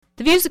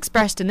The views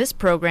expressed in this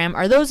program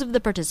are those of the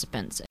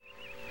participants.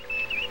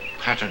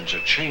 Patterns are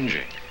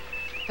changing.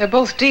 They're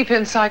both deep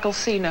in Cycle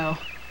C now,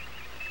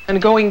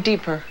 and going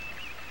deeper.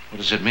 What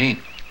does it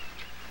mean?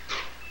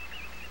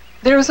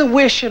 There is a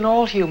wish in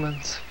all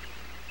humans,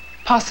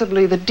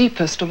 possibly the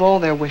deepest of all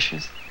their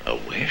wishes. A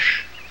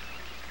wish?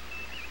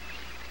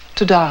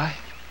 To die.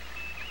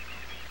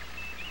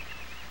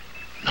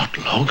 Not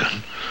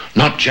Logan.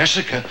 Not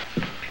Jessica.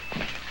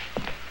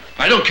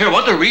 I don't care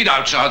what the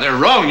readouts are. They're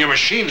wrong. Your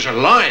machines are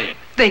lying.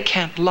 They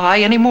can't lie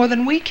any more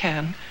than we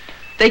can.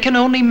 They can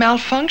only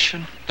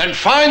malfunction. Then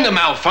find the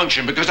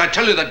malfunction, because I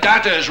tell you the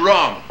data is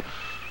wrong.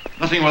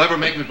 Nothing will ever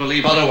make me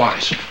believe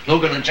otherwise.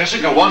 Logan and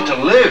Jessica want to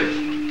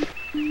live.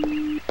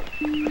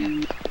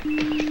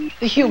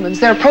 The humans,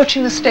 they're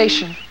approaching the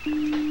station.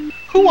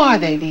 Who are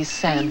they, these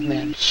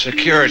Sandmen?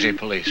 Security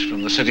police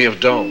from the City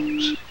of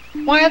Domes.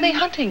 Why are they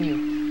hunting you?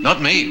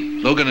 Not me.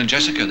 Logan and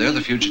Jessica, they're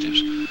the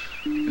fugitives.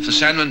 If the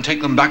Sandmen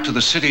take them back to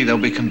the city, they'll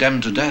be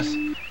condemned to death.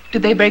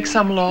 Did they break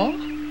some law?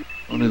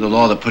 Only the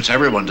law that puts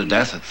everyone to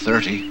death at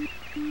 30.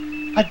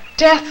 A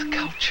death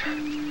culture.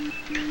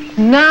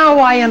 Now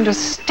I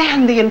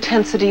understand the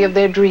intensity of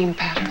their dream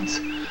patterns.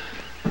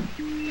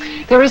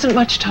 There isn't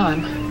much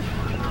time.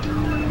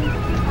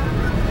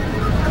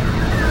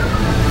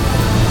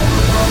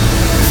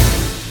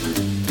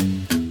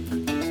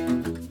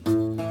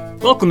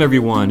 Welcome,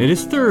 everyone. It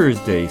is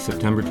Thursday,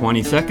 September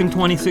 22nd,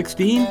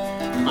 2016.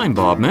 I'm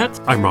Bob Metz.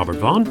 I'm Robert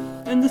Vaughn.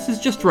 And this is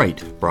Just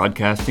Right,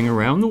 broadcasting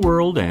around the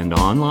world and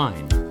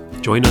online.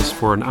 Join us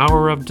for an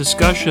hour of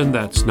discussion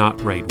that's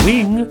not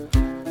right-wing,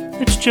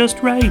 it's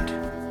just right.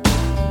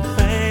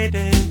 Fade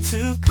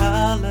into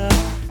color,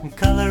 and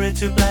color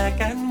into black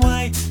and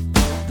white.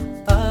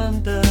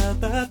 Under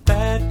the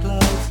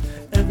bedclothes,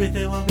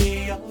 everything will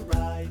be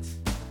alright.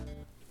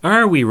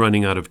 Are we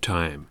running out of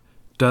time?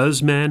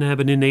 Does man have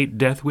an innate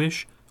death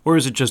wish, or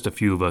is it just a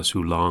few of us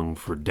who long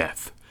for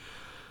death?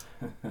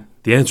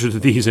 The answer to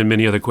these and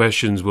many other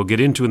questions we'll get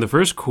into in the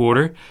first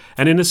quarter.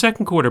 And in the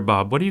second quarter,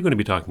 Bob, what are you going to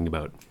be talking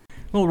about?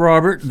 Well,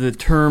 Robert, the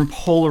term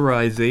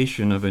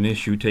polarization of an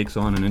issue takes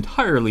on an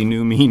entirely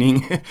new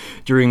meaning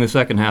during the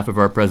second half of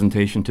our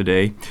presentation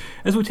today,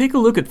 as we take a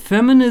look at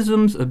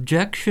feminism's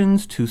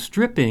objections to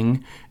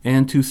stripping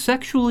and to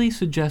sexually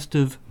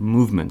suggestive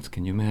movements.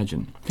 Can you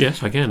imagine?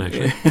 Yes, I can,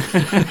 actually.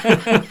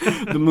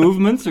 The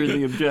movements or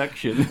the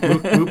objection?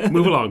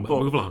 Move along,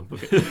 Bob, move along.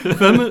 Okay.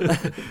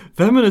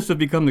 Feminists have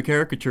become the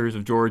caricatures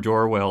of George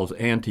Orwell's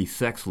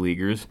anti-sex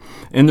leaguers,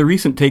 and the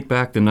recent Take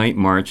Back the Night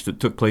march that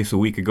took place a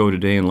week ago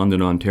today in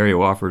London,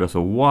 Ontario, offered us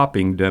a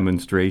whopping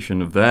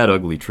demonstration of that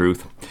ugly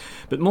truth.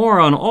 But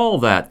more on all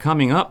that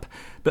coming up.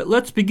 But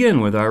let's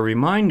begin with our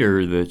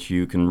reminder that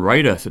you can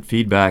write us at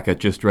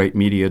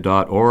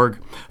feedback@justrightmedia.org,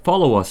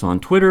 follow us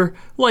on Twitter,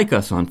 like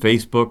us on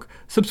Facebook,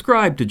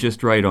 subscribe to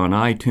Just Right on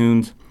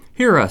iTunes,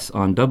 hear us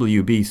on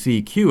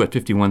WBCQ at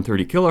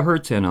 5130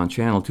 kHz and on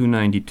channel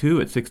 292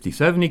 at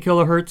 6070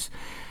 kHz,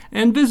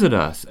 and visit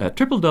us at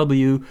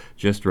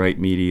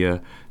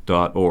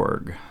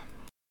www.justrightmedia.org.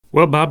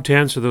 Well, Bob, to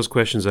answer those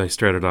questions I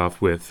started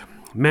off with,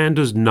 man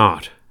does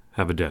not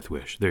have a death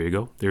wish. There you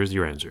go. There's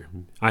your answer.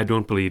 I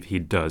don't believe he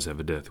does have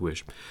a death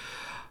wish.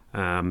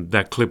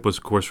 That clip was,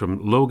 of course, from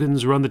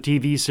Logan's Run the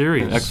TV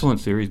series. An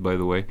excellent series, by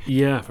the way.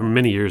 Yeah, from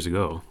many years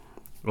ago.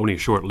 Only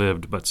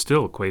short-lived, but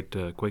still quite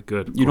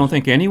good. You don't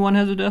think anyone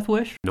has a death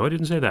wish? No, I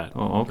didn't say that.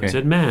 Oh, okay. I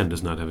said man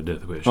does not have a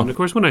death wish. Oh. And, of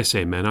course, when I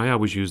say man, I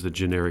always use the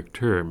generic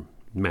term.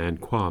 Man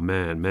qua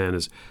man. Man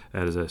as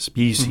a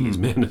species.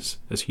 Man as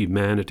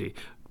humanity.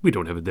 We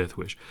don't have a death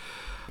wish.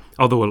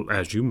 Although,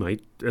 as you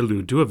might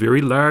allude to, a very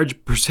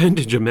large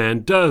percentage of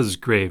man does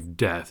crave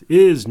death,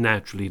 is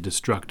naturally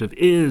destructive,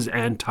 is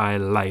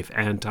anti-life,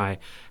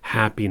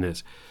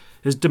 anti-happiness,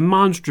 is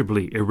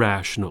demonstrably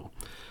irrational.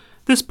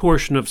 This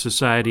portion of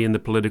society in the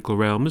political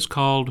realm is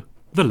called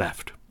the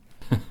left.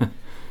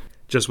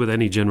 Just with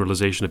any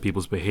generalization of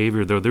people's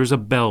behavior, though, there's a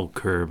bell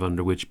curve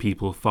under which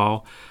people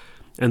fall,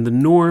 and the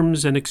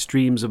norms and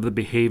extremes of the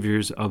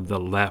behaviors of the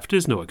left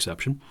is no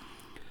exception.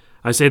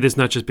 I say this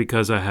not just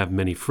because I have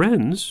many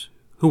friends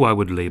who I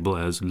would label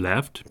as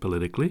left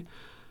politically,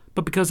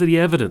 but because of the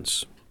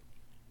evidence.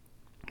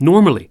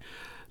 Normally,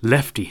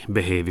 lefty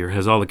behavior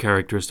has all the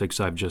characteristics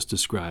I've just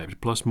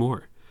described, plus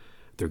more.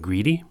 They're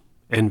greedy,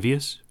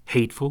 envious,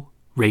 hateful,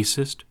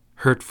 racist,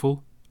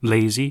 hurtful,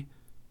 lazy,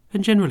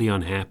 and generally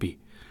unhappy.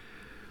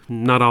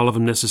 Not all of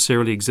them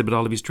necessarily exhibit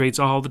all of these traits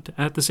all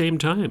at the same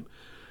time.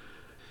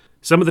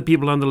 Some of the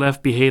people on the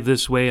left behave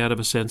this way out of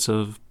a sense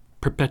of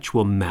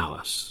perpetual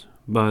malice,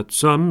 but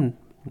some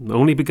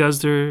only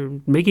because they're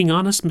making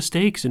honest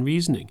mistakes in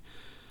reasoning.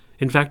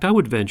 In fact, I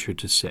would venture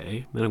to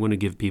say, and I'm going to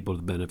give people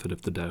the benefit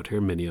of the doubt here,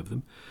 many of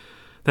them,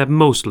 that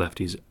most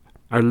lefties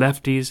are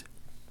lefties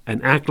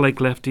and act like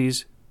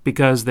lefties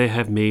because they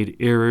have made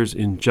errors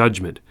in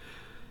judgment,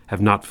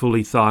 have not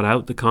fully thought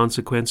out the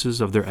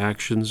consequences of their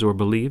actions or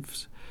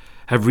beliefs,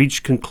 have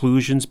reached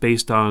conclusions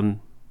based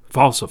on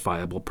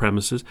falsifiable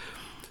premises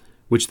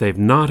which they've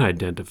not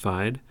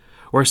identified,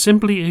 or are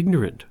simply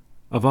ignorant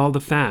of all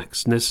the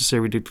facts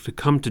necessary to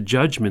come to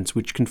judgments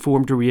which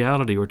conform to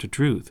reality or to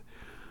truth.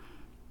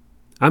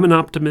 I'm an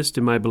optimist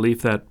in my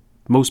belief that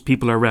most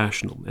people are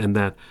rational, and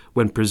that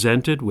when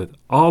presented with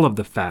all of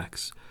the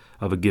facts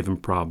of a given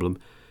problem,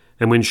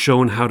 and when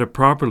shown how to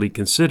properly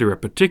consider a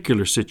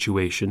particular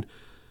situation,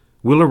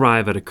 will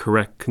arrive at a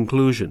correct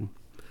conclusion.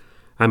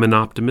 I'm an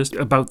optimist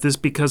about this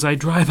because I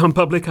drive on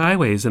public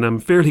highways, and I'm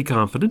fairly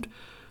confident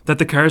that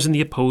the cars in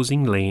the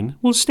opposing lane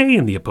will stay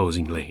in the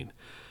opposing lane.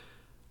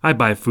 I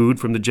buy food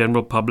from the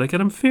general public,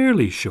 and I'm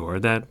fairly sure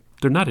that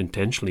they're not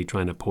intentionally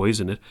trying to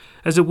poison it,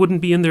 as it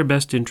wouldn't be in their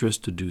best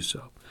interest to do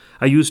so.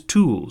 I use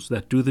tools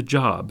that do the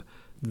job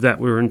that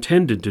were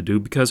intended to do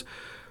because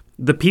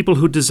the people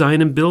who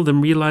design and build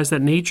them realize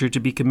that nature to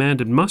be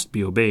commanded must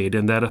be obeyed,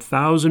 and that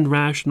 1,000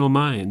 rational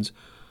minds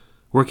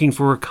working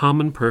for a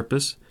common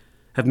purpose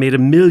have made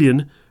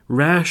 1,000,000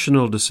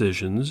 rational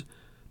decisions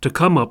to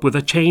come up with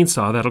a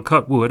chainsaw that'll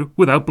cut wood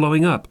without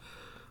blowing up,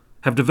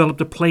 have developed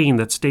a plane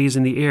that stays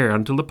in the air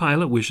until the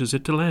pilot wishes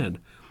it to land,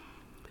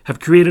 have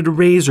created a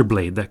razor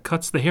blade that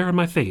cuts the hair on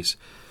my face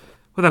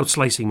without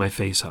slicing my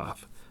face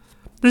off.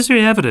 This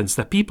is evidence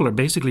that people are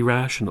basically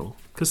rational,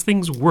 because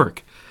things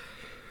work.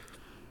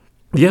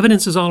 The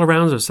evidence is all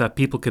around us that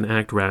people can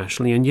act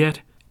rationally, and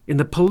yet, in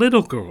the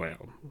political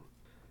realm,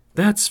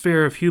 that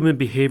sphere of human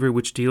behavior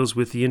which deals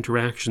with the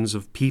interactions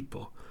of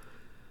people,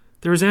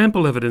 there is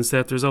ample evidence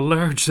that there's a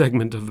large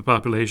segment of the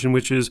population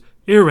which is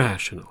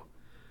irrational.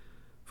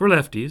 For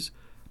lefties,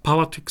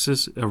 politics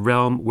is a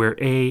realm where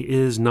A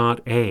is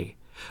not A,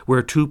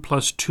 where 2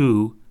 +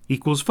 2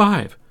 =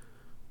 5,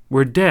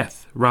 where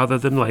death rather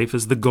than life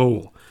is the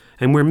goal,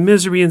 and where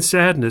misery and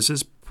sadness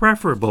is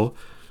preferable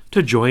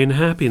to joy and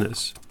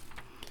happiness.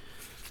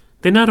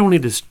 They not only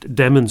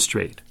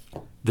demonstrate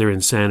their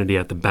insanity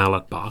at the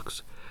ballot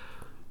box,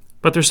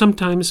 but they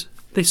sometimes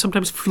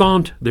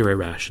flaunt their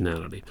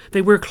irrationality.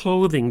 They wear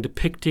clothing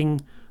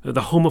depicting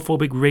the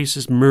homophobic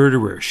racist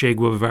murderer Che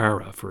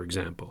Guevara, for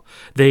example.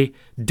 They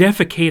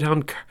defecate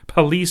on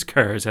police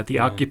cars at the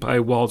Occupy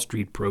Wall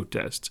Street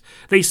protests.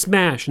 They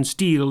smash and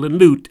steal and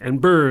loot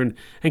and burn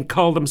and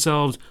call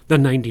themselves the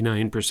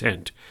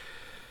 99%.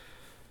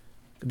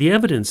 The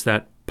evidence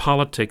that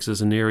politics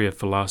is an area of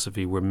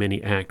philosophy where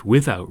many act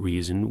without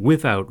reason,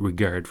 without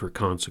regard for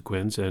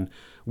consequence, and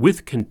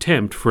with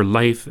contempt for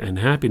life and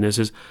happiness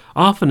is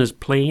often as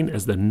plain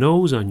as the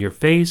nose on your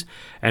face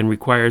and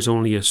requires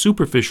only a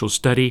superficial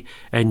study,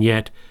 and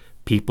yet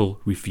people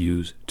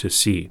refuse to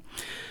see.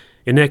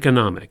 In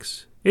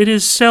economics, it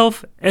is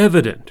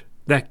self-evident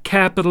that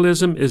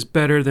capitalism is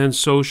better than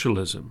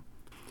socialism.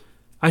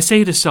 I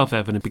say it is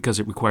self-evident because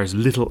it requires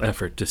little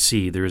effort to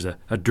see there is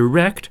a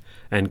direct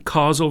and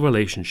causal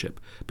relationship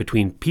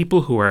between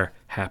people who are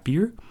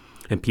happier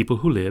and people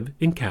who live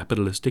in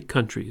capitalistic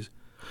countries.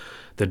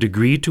 The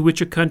degree to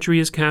which a country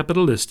is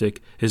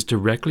capitalistic is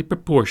directly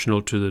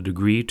proportional to the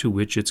degree to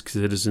which its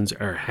citizens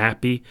are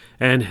happy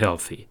and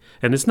healthy.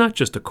 And it's not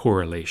just a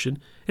correlation,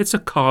 it's a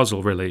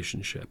causal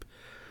relationship.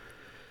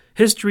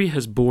 History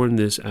has borne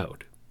this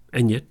out.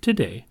 And yet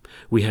today,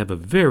 we have a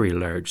very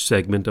large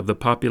segment of the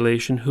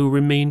population who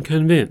remain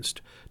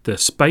convinced,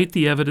 despite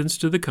the evidence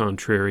to the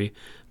contrary,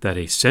 that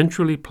a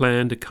centrally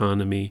planned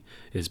economy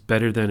is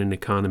better than an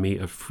economy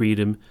of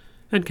freedom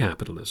and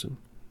capitalism.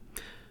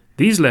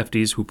 These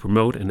lefties who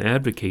promote and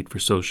advocate for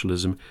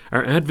socialism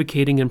are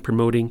advocating and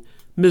promoting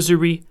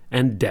misery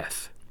and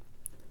death.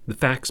 The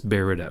facts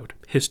bear it out.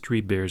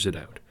 History bears it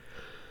out.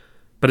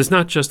 But it's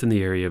not just in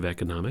the area of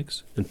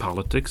economics and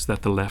politics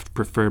that the left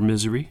prefer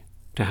misery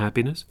to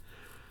happiness.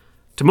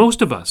 To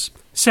most of us,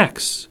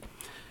 sex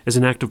is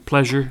an act of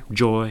pleasure,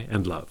 joy,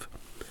 and love,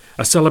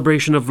 a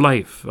celebration of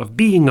life, of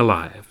being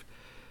alive.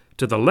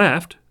 To the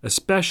left,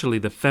 especially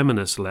the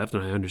feminist left,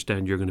 and I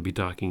understand you're going to be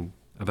talking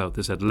about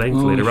this at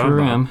length later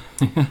on,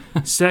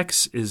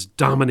 sex is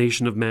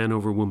domination of man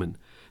over woman.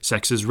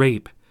 Sex is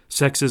rape.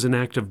 Sex is an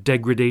act of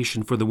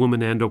degradation for the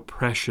woman and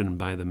oppression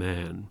by the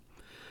man.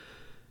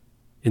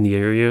 In the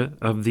area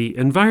of the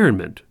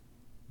environment,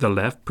 the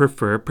left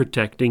prefer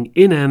protecting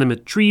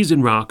inanimate trees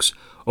and rocks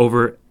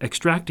over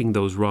extracting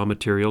those raw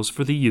materials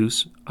for the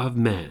use of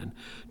man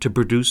to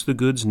produce the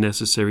goods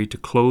necessary to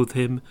clothe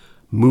him,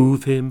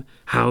 move him,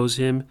 house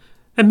him,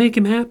 and make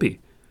him happy.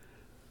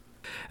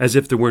 As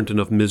if there weren't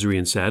enough misery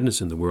and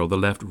sadness in the world, the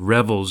left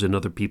revels in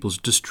other people's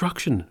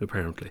destruction,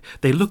 apparently.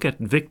 They look at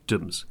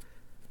victims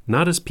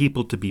not as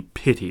people to be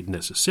pitied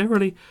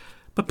necessarily,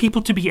 but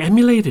people to be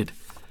emulated.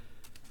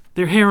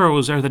 Their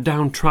heroes are the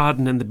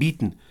downtrodden and the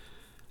beaten.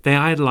 They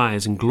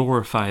idolize and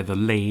glorify the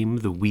lame,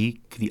 the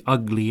weak, the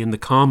ugly, and the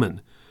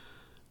common.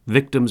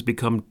 Victims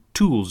become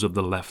tools of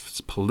the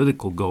left's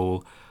political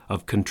goal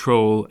of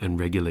control and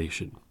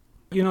regulation.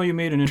 You know, you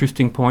made an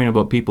interesting point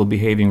about people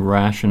behaving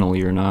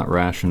rationally or not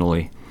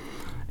rationally.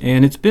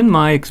 And it's been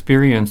my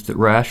experience that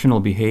rational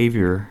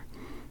behavior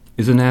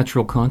is a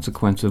natural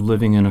consequence of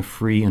living in a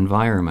free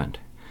environment.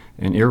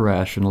 And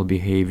irrational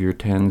behavior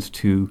tends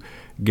to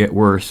get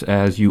worse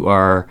as you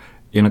are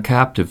in a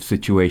captive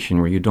situation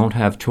where you don't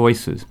have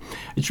choices.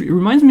 It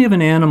reminds me of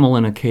an animal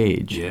in a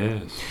cage.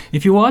 Yes.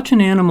 If you watch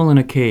an animal in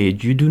a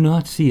cage, you do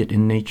not see it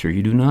in nature.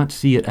 You do not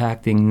see it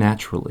acting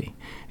naturally.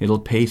 It'll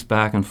pace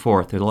back and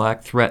forth. It'll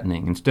act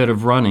threatening. Instead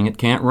of running, it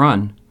can't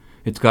run.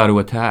 It's got to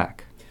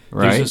attack.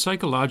 Right? There's a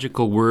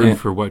psychological word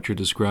for what you're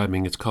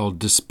describing. It's called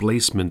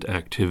displacement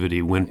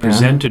activity. When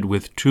presented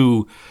with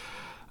two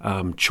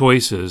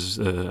choices,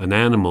 an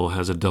animal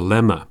has a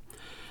dilemma,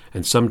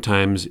 and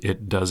sometimes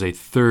it does a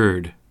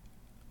third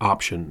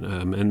option.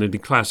 And the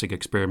classic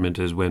experiment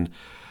is when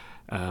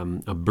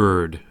a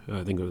bird,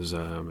 I think it was,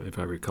 if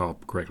I recall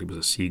correctly, it was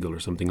a seagull or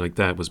something like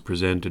that, was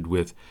presented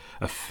with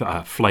a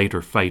flight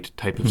or fight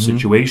type of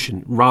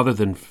situation. Rather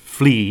than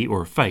flee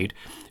or fight,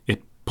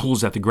 it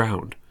pulls at the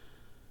ground.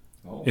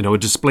 You know, a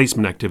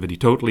displacement activity,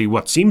 totally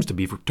what seems to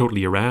be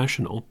totally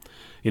irrational,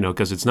 you know,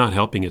 because it's not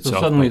helping itself.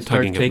 So suddenly by it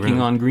starts tugging at taking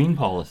the on green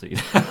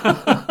policies.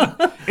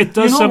 It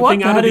does You know something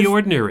what? out of That the is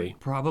ordinary.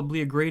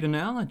 Probably a great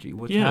analogy.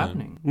 What's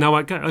happening?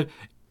 Now,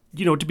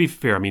 you know, to be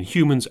fair, I mean,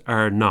 humans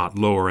are not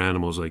lower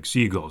animals like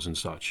seagulls and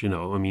such. You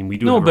know, I mean, we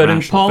do have a but in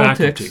rational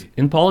politics,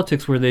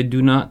 faculty. where they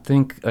do not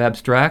think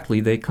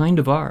abstractly, they kind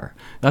of are.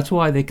 That's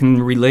why they can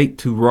relate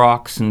to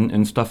rocks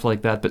and stuff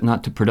like that, but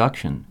not to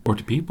production. Or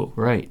to people.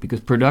 Right,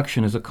 because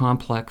production is a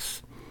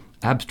complex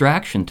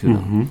abstraction to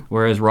them,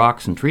 whereas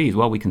rocks and trees,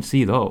 well, we can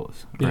see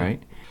those,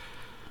 right?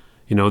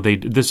 You know,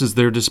 this is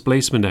their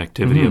displacement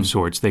activity of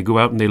sorts. They go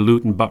out and they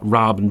loot and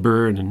rob and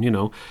burn, and you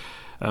know,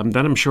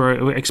 that I'm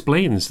sure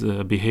explains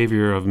the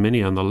behavior of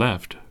many on the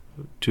left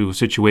to a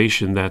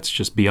situation that's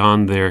just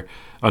beyond their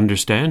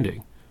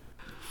understanding.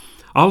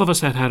 All of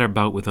us have had our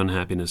bout with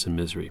unhappiness and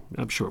misery.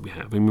 I'm sure we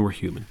have. I mean, we're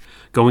human.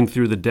 Going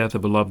through the death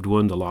of a loved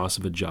one, the loss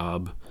of a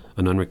job,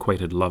 an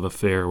unrequited love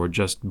affair, or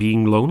just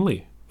being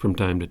lonely from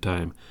time to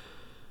time.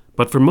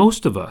 But for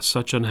most of us,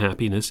 such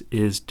unhappiness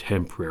is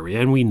temporary,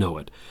 and we know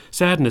it.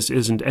 Sadness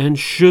isn't and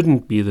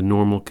shouldn't be the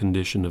normal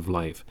condition of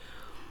life.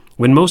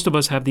 When most of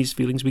us have these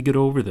feelings, we get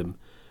over them,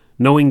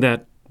 knowing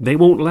that they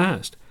won't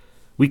last.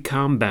 We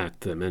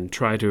combat them and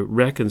try to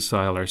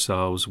reconcile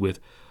ourselves with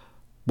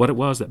what it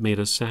was that made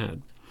us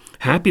sad.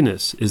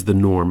 Happiness is the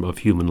norm of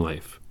human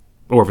life.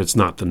 Or if it's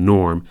not the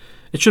norm,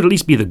 it should at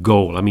least be the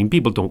goal. I mean,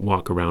 people don't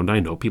walk around, I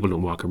know, people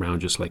don't walk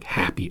around just like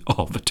happy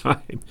all the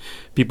time.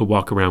 People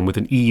walk around with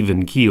an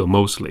even keel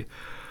mostly.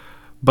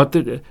 But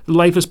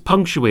life is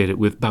punctuated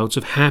with bouts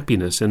of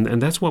happiness,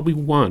 and that's what we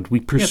want. We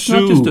pursue it's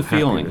not just a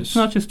feeling. happiness. It's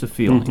not just a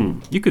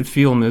feeling. You could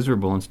feel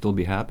miserable and still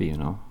be happy, you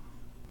know.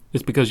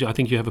 It's because I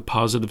think you have a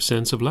positive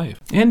sense of life.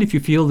 And if you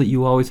feel that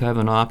you always have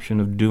an option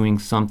of doing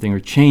something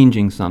or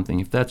changing something,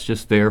 if that's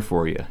just there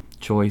for you.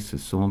 Choice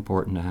is so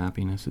important to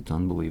happiness, it's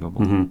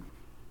unbelievable.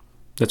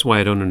 That's why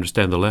I don't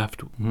understand the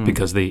left,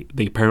 because they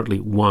apparently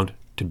want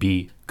to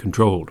be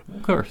controlled.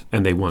 Of course.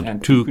 And they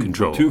want to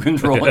control. To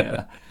control,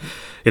 yeah.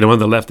 You know, on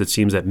the left it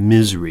seems that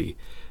misery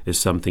is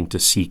something to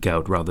seek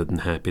out rather than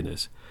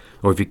happiness.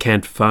 Or if you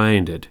can't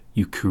find it,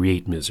 you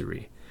create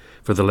misery.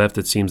 For the left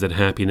it seems that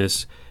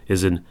happiness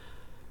is an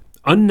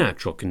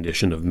unnatural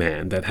condition of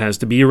man that has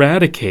to be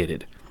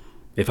eradicated.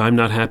 If I'm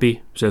not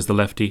happy, says the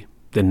lefty,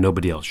 then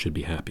nobody else should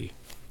be happy.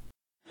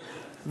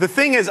 The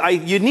thing is,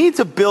 you need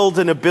to build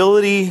an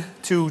ability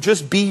to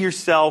just be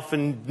yourself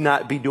and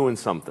not be doing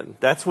something.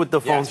 That's what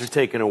the phones are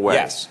taking away.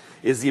 Yes.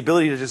 Is the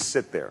ability to just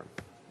sit there,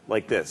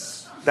 like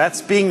this.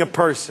 That's being a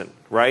person,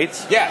 right?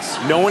 Yes.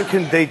 No one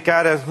can, you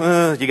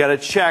gotta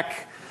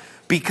check.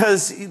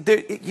 Because,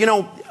 you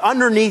know,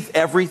 underneath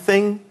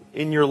everything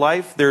in your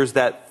life, there's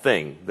that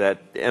thing,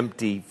 that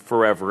empty,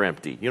 forever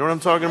empty. You know what I'm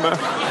talking about?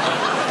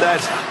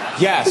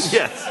 Yes. Yes.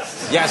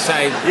 Yes,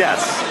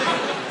 Yes.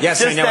 Yes,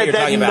 Just I know what you're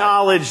talking that about.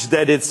 knowledge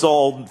that it's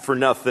all for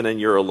nothing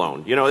and you're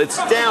alone. You know, it's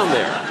down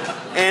there.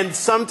 And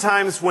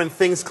sometimes when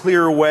things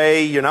clear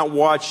away, you're not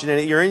watching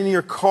it, you're in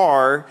your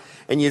car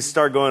and you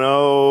start going,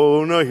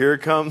 oh no, here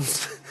it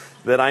comes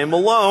that I am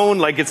alone.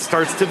 Like it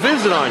starts to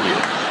visit on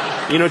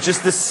you. You know,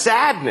 just the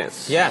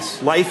sadness.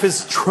 Yes. Life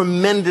is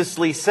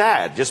tremendously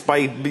sad just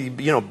by,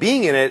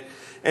 being in it.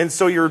 And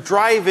so you're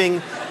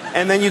driving,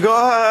 and then you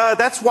go,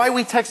 that's why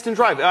we text and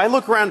drive. I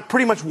look around,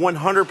 pretty much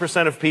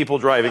 100% of people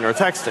driving are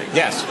texting.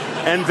 Yes.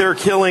 And they're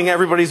killing,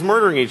 everybody's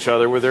murdering each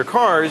other with their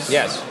cars.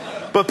 Yes.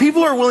 But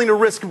people are willing to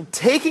risk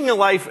taking a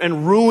life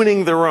and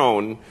ruining their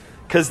own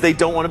because they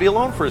don't want to be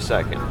alone for a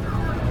second.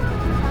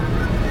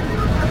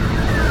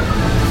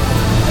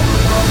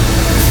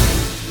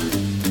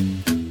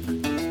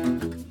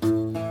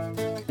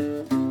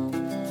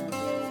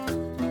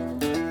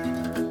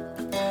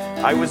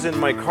 I was in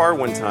my car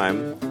one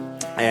time,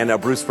 and a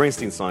Bruce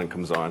Springsteen song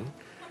comes on,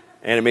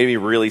 and it made me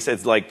really sad.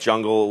 It's like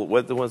Jungle,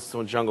 what's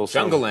the Jungle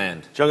song?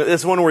 Jungleland.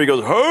 This one where he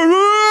goes,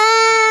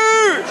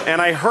 hurry! And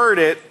I heard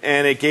it,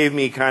 and it gave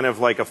me kind of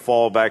like a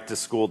fall back to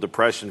school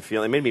depression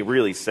feeling. It made me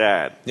really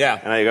sad. Yeah.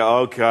 And I go,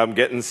 okay, I'm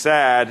getting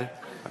sad.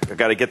 I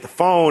got to get the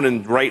phone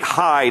and write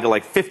hi to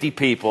like 50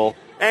 people.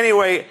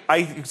 Anyway,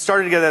 I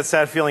started to get that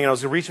sad feeling, and I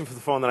was reaching for the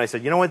phone, and I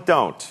said, you know what,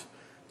 don't.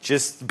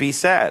 Just be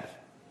sad.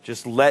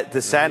 Just let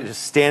the sadness,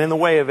 just stand in the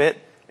way of it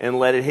and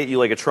let it hit you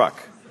like a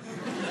truck.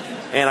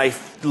 And I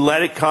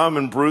let it come,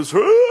 and Bruce,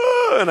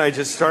 and I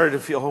just started to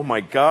feel, oh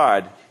my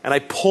God. And I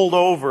pulled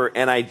over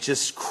and I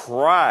just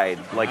cried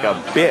like a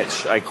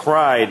bitch. I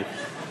cried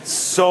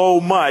so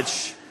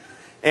much.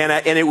 And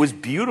it was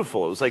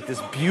beautiful. It was like this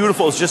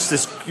beautiful, it's just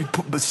this,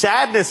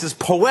 sadness is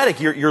poetic.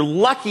 You're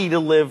lucky to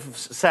live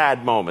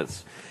sad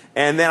moments.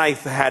 And then I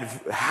had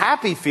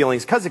happy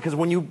feelings because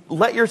when you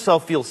let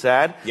yourself feel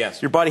sad, yes,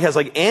 your body has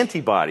like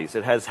antibodies.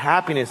 It has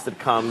happiness that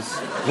comes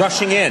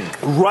rushing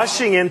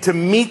in to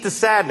meet the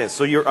sadness.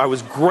 So I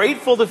was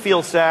grateful to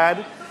feel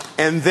sad,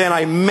 and then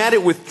I met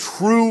it with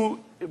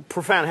true,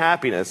 profound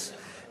happiness.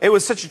 It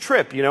was such a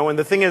trip, and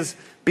the thing is,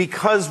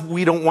 because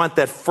we don't want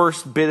that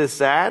first bit of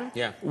sad,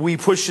 we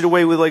push it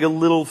away with like a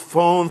little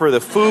phone for the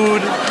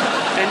food,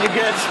 and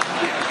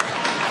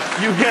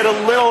you get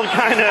a little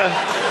kind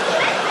of.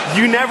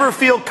 You never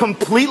feel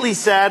completely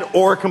sad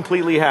or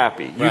completely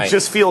happy. You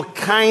just feel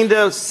kind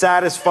of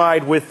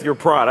satisfied with your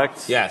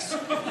product. Yes.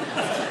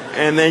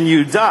 And then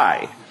you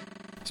die.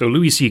 So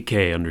Louis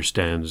C.K.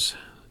 understands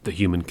the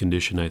human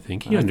condition, I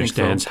think. He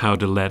understands how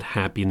to let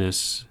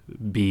happiness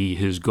be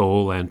his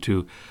goal and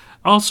to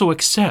also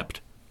accept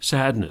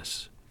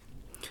sadness.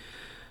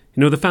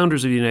 The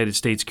founders of the United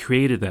States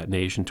created that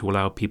nation to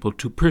allow people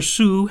to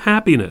pursue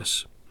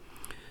happiness.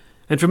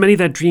 And for many,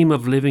 that dream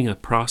of living a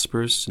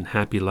prosperous and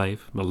happy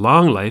life, a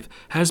long life,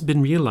 has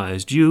been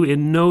realized due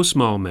in no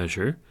small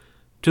measure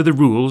to the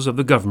rules of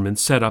the government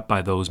set up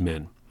by those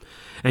men.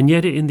 And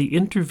yet in the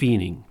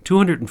intervening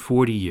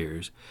 240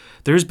 years,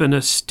 there's been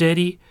a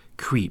steady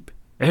creep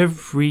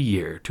every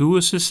year to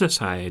a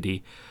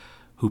society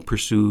who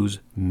pursues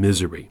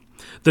misery.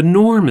 The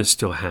norm is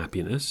still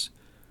happiness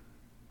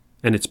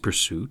and its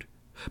pursuit.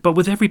 But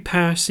with every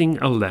passing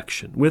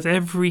election, with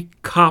every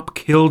cop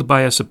killed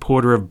by a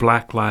supporter of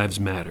Black Lives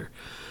Matter,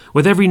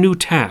 with every new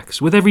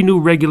tax, with every new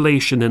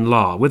regulation and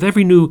law, with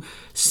every new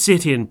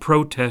sit-in,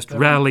 protest,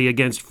 rally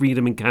against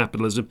freedom and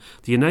capitalism,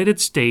 the United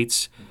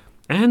States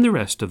and the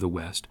rest of the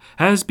West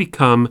has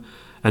become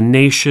a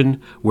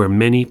nation where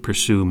many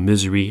pursue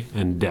misery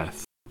and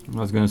death. I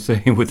was going to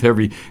say, with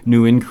every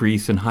new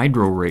increase in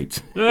hydro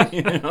rates.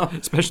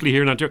 Especially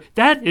here in Ontario.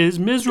 That is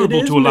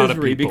miserable to a lot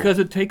of people. Because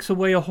it takes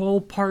away a whole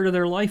part of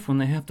their life when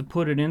they have to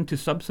put it into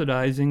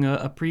subsidizing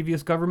a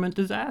previous government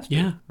disaster.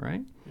 Yeah.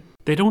 Right?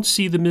 They don't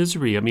see the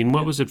misery. I mean,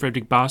 what was it,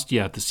 Frederick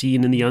Bastiat, the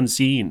seen and the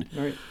unseen?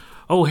 Right.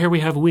 Oh, here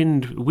we have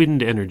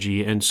wind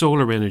energy and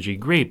solar energy.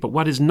 Great. But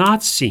what is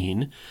not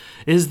seen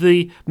is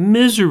the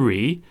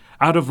misery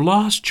out of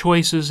lost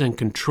choices and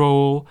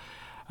control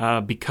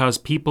because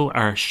people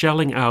are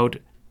shelling out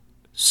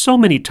so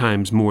many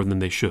times more than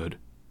they should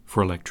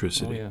for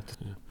electricity. Oh,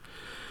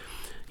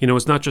 yeah.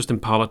 It's not just in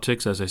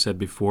politics, as I said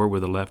before, where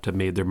the left have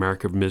made their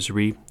mark of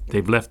misery.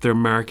 They've left their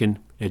mark in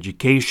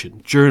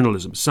education,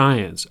 journalism,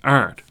 science,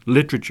 art,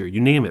 literature, you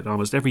name it.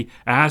 Almost every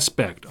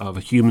aspect of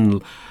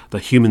the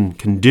human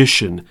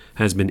condition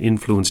has been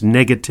influenced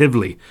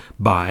negatively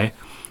by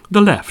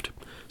the left.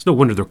 It's no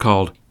wonder they're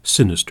called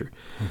sinister.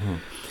 Mm-hmm.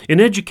 In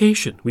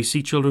education, we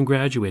see children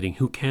graduating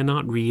who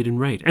cannot read and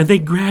write, and they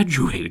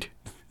graduate.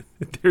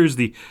 There's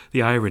the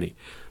irony.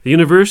 The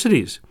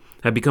universities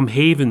have become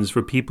havens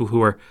for people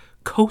who are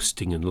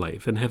coasting in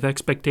life and have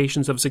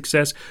expectations of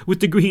success with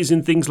degrees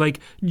in things like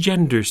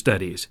gender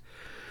studies.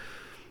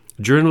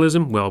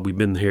 Journalism, well, we've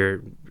been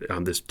here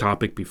on this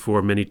topic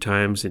before many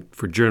times.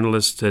 For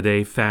journalists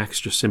today, facts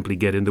just simply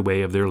get in the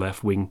way of their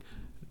left-wing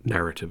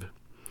narrative.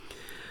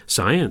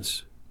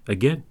 Science,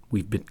 again,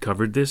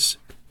 covered this,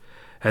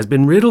 has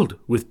been riddled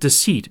with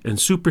deceit and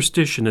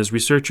superstition as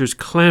researchers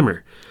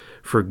clamor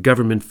for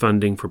government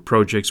funding for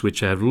projects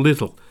which have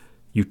little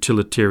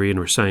utilitarian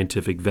or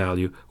scientific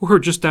value, or are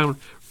just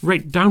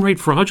downright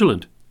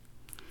fraudulent.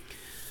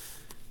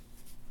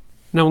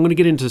 Now I'm going to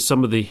get into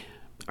some of the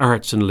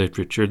arts and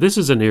literature. This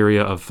is an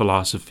area of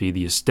philosophy,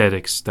 the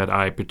aesthetics, that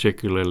I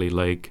particularly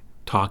like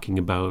talking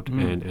about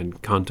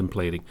and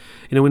contemplating.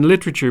 In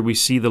literature we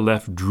see the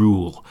left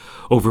drool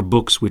over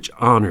books which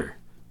honor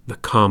the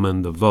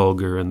common, the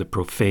vulgar, and the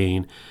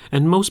profane,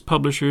 and most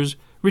publishers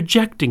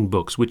rejecting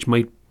books which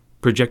might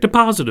project a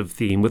positive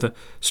theme with a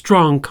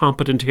strong,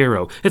 competent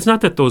hero. It's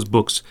not that those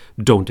books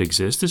don't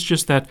exist, it's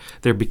just that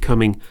they're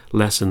becoming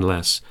less and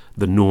less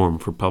the norm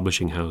for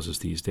publishing houses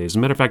these days. As a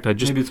matter of fact,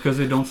 Maybe it's because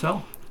they don't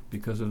sell,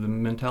 because of the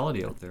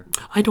mentality out there.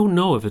 I don't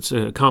know if it's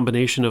a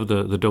combination of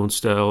the don't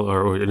sell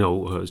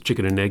or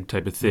chicken and egg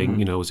type of thing.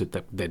 Mm-hmm. Is it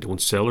that they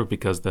don't sell, or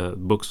because the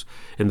books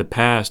in the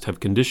past have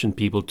conditioned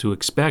people to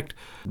expect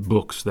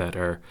books that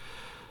are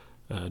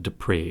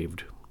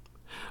depraved.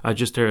 I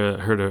just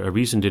heard a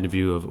recent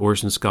interview of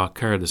Orson Scott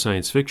Card, the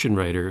science fiction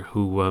writer,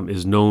 who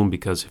is known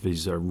because of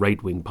his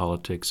right-wing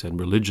politics and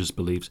religious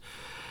beliefs.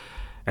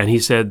 And he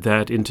said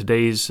that in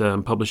today's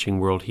publishing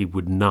world, he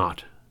would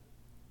not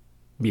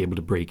be able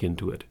to break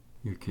into it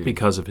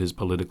because of his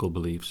political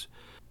beliefs.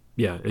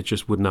 Yeah, it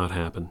just would not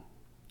happen.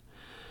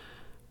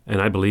 And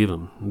I believe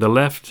him. The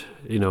left,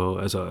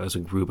 as a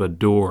group,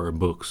 adore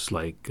books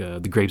like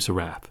The Grapes of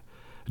Wrath,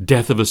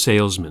 Death of a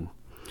Salesman,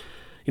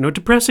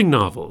 depressing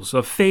novels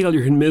of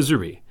failure and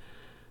misery.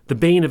 the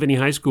bane of any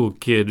high school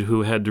kid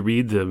who had to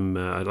read them.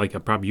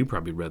 You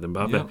probably read them,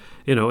 Bob. Yeah.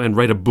 And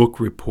write a book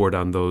report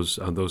on those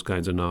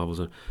kinds of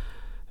novels,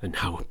 and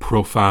how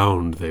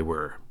profound they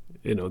were.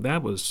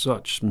 That was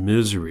such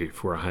misery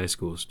for a high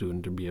school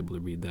student to be able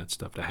to read that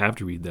stuff, to have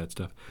to read that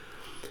stuff.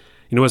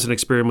 As an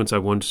experiment, I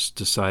once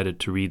decided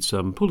to read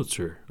some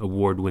Pulitzer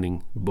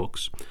award-winning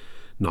books,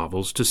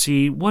 novels, to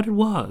see what it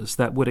was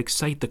that would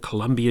excite the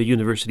Columbia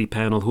University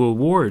panel who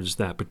awards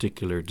that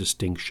particular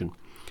distinction.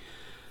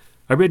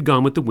 I read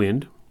Gone with the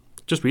Wind,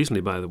 just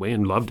recently, by the way,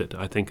 and loved it.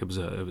 I think it was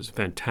a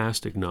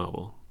fantastic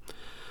novel.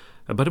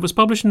 But it was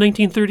published in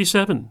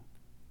 1937,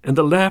 and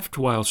the left,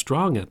 while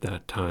strong at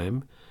that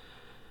time,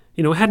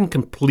 hadn't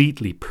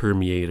completely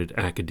permeated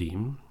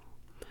academe.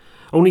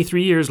 Only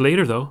 3 years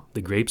later, though,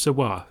 The Grapes of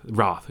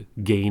Wrath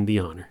gained the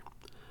honor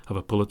of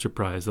a Pulitzer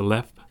Prize. The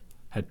left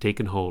had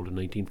taken hold in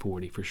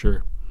 1940, for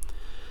sure.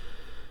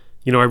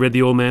 I read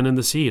The Old Man and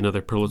the Sea,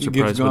 another Pulitzer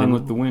Prize. It gives Gone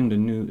with the Wind a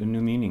new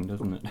meaning,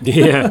 doesn't it?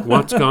 Yeah,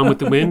 what's Gone with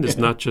the Wind is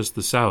not just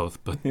the South,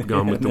 but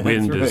Gone with the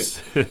Wind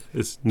right.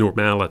 is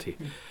normality.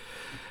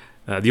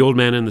 The Old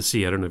Man and the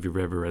Sea, I don't know if you've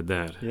ever read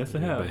that. Yes, I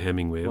have. By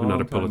Hemingway, Long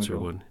not a time Pulitzer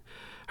ago. one.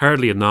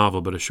 Hardly a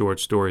novel, but a short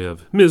story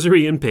of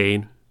misery and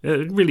pain.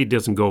 It really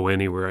doesn't go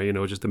anywhere,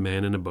 just a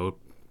man in a boat.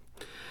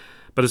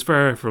 But as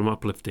far from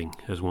uplifting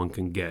as one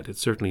can get,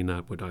 it's certainly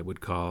not what I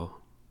would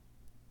call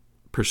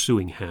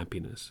pursuing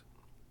happiness.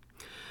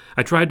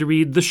 I tried to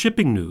read The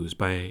Shipping News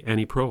by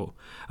Annie Proulx,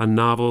 a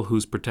novel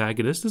whose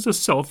protagonist is a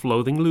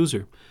self-loathing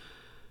loser.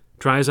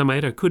 Try as I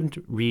might, I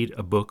couldn't read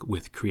a book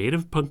with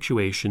creative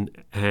punctuation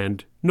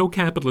and no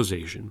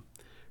capitalization.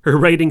 Her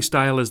writing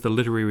style is the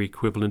literary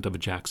equivalent of a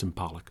Jackson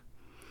Pollock.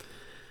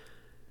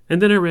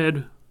 And then I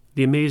read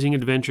The Amazing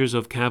Adventures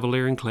of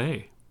Cavalier and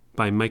Clay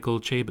by Michael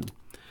Chabon,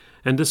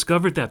 and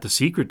discovered that the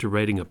secret to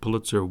writing a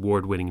Pulitzer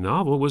Award-winning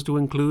novel was to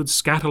include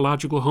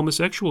scatological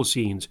homosexual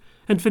scenes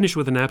and finish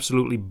with an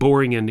absolutely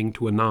boring ending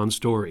to a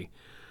non-story.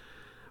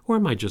 Or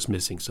am I just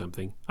missing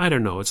something? I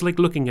don't know. It's like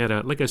looking at,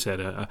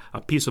 a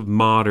piece of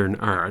modern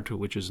art,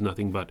 which is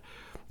nothing but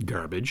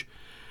garbage,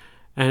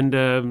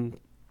 and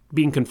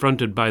being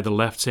confronted by the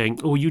left saying,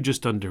 "Oh, you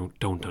just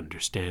don't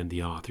understand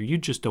the author. You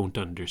just don't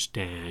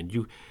understand.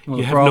 You have no soul."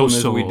 The problem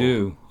is we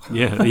do.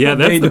 Yeah,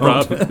 that's the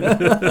problem.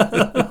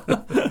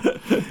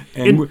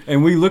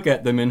 And we look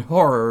at them in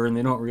horror, and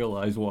they don't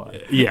realize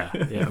why. Yeah.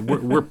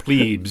 We're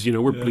plebes,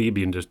 we're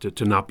plebeian just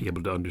to not be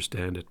able to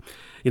understand it.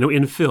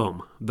 In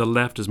film, the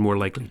left is more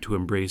likely to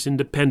embrace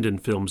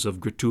independent films of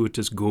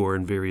gratuitous gore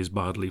and various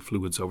bodily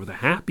fluids over the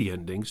happy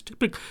endings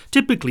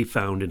typically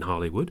found in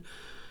Hollywood,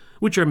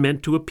 which are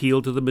meant to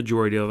appeal to the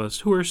majority of us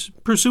who are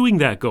pursuing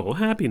that goal,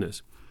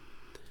 happiness.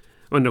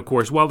 And of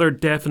course, while there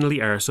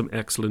definitely are some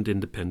excellent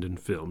independent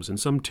films and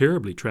some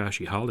terribly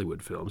trashy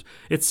Hollywood films,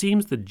 it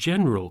seems the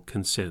general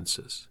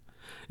consensus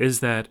is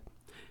that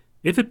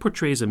if it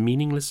portrays a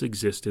meaningless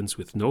existence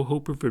with no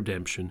hope of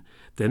redemption,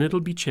 then it'll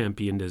be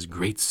championed as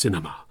great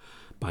cinema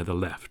by the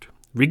left,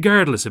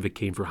 regardless if it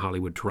came from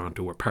Hollywood,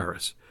 Toronto, or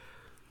Paris.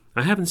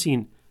 I haven't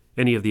seen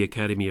any of the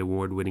Academy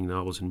Award-winning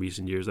novels in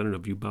recent years. I don't know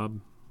if you, Bob?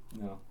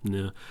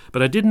 No.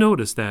 But I did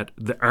notice that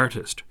The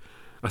Artist,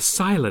 a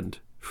silent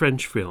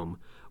French film,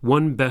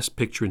 won Best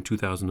Picture in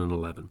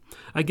 2011.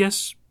 I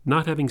guess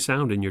not having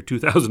sound in your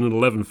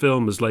 2011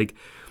 film is like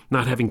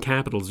not having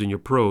capitals in your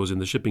prose in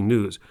The Shipping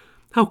News.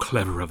 How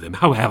clever of them.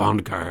 How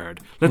avant-garde.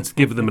 Let's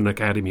give them an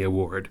Academy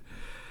Award.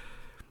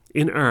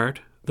 In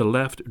art, the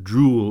left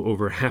drool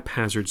over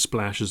haphazard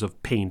splashes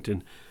of paint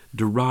and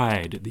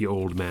deride the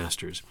old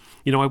masters.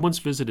 I once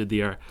visited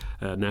the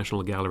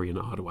National Gallery in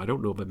Ottawa. I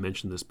don't know if I've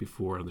mentioned this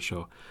before on the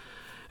show.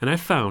 And I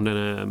found,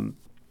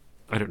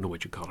 I don't know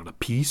what you call it, a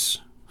piece.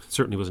 It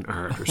certainly wasn't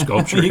art or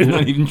sculpture. You're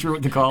not even sure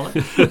what to call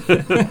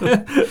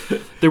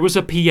it. There was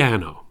a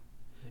piano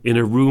in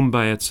a room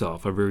by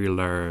itself, a very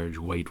large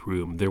white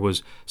room. There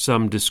was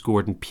some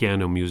discordant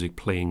piano music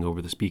playing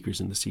over the speakers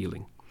in the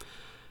ceiling.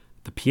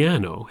 The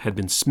piano had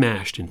been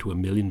smashed into a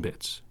million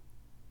bits.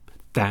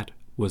 That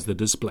was the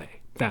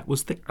display. That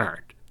was the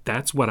art.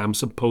 That's what I'm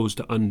supposed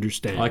to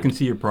understand. I can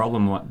see your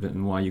problem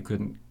and why you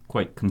couldn't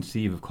quite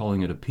conceive of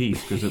calling it a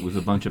piece, because it was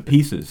a bunch of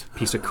pieces.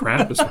 Piece of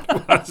crap is what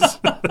it was.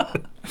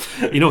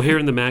 Here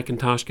in the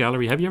Macintosh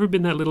Gallery, have you ever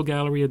been to that little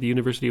gallery at the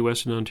University of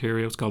Western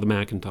Ontario? It's called the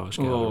Macintosh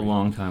Gallery. Oh, a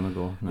long time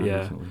ago. Not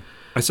recently.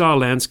 I saw a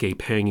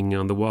landscape hanging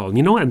on the wall.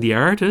 And the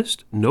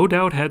artist no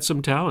doubt had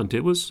some talent.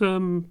 It was,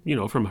 from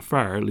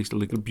afar, at least a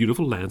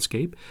beautiful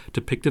landscape,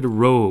 depicted a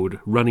road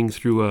running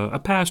through a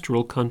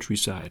pastoral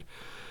countryside.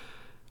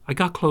 I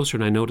got closer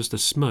and I noticed a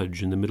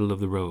smudge in the middle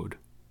of the road.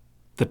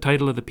 The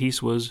title of the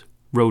piece was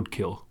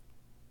Roadkill.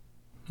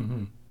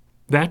 Mm-hmm.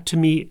 That, to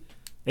me,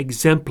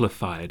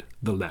 exemplified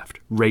the left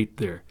right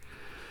there.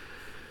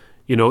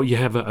 You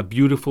have a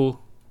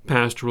beautiful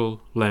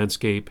pastoral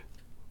landscape.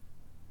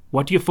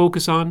 What do you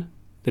focus on?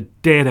 The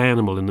dead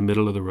animal in the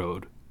middle of the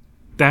road.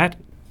 That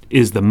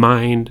is the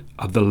mind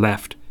of the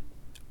left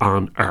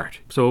on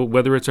art. So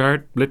whether it's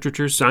art,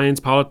 literature,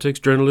 science, politics,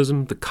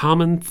 journalism, the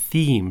common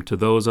theme to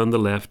those on the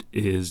left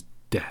is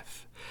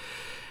death.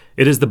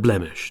 It is the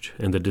blemished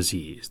and the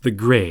diseased, the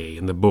grey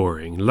and the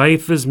boring.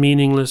 Life is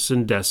meaningless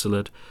and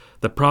desolate.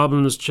 The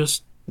problem is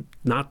just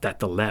not that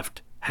the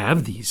left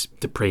have these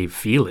depraved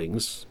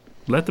feelings.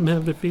 Let them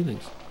have their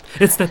feelings.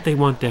 It's that they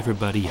want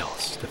everybody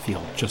else to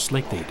feel just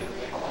like they do.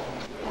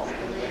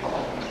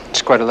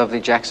 It's quite a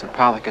lovely Jackson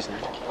Pollock, isn't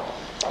it?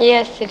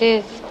 Yes, it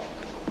is.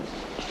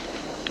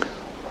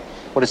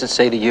 What does it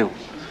say to you?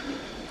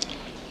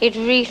 It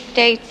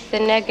restates the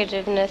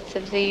negativeness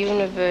of the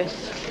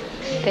universe,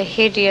 the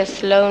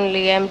hideous,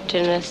 lonely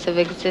emptiness of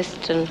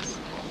existence,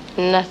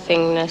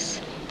 nothingness,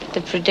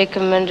 the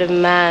predicament of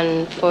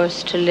man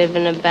forced to live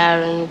in a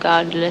barren,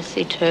 godless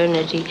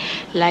eternity,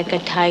 like a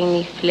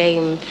tiny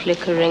flame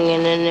flickering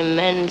in an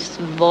immense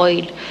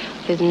void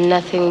with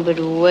nothing but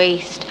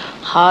waste,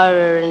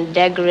 horror, and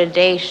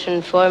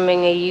degradation,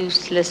 forming a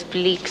useless,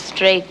 bleak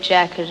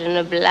straitjacket in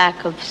a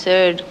black,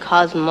 absurd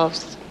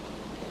cosmos.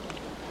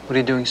 What are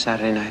you doing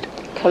Saturday night?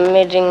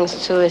 Committing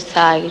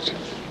suicide.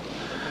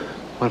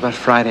 What about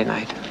Friday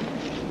night?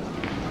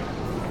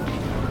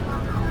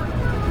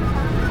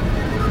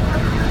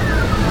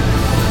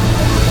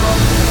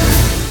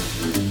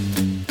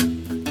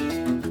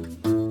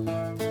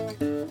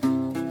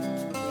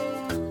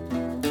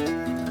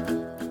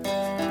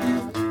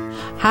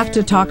 Have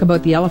to talk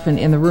about the elephant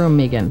in the room,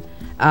 Megan.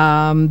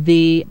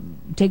 The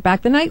Take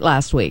Back the Night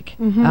last week.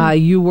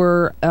 You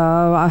were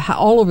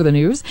all over the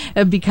news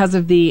because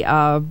of the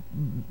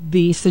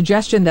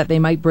suggestion that they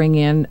might bring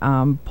in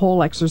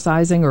pole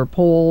exercising or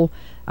pole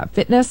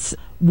fitness.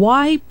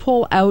 Why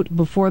pull out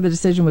before the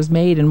decision was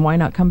made, and why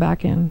not come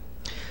back in?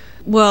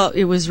 Well,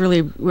 it was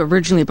really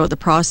originally about the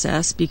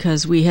process,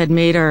 because we had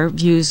made our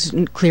views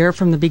clear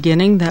from the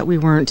beginning that we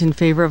weren't in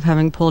favor of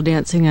having pole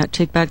dancing at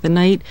Take Back the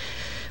Night.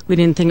 We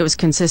didn't think it was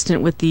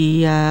consistent with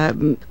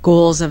the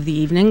goals of the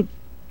evening.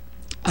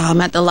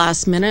 At the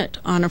last minute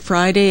on a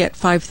Friday at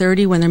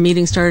 5:30, when their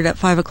meeting started at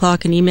 5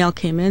 o'clock, an email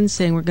came in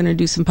saying we're going to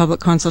do some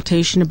public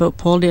consultation about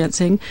pole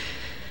dancing.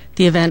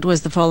 The event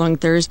was the following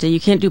Thursday.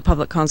 You can't do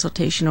public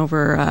consultation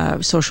over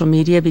social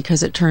media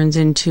because it turns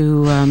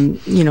into,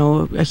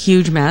 a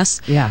huge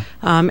mess. Yeah.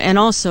 And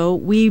also,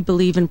 we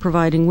believe in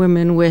providing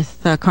women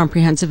with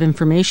comprehensive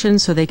information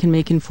so they can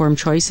make informed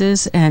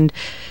choices. And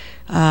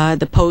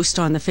the post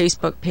on the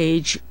Facebook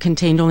page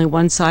contained only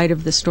one side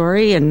of the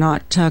story and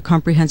not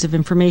comprehensive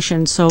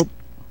information. So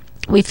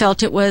we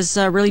felt it was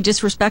really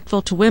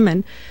disrespectful to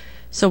women.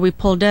 So we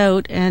pulled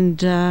out, and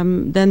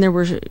then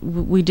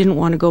we didn't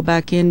want to go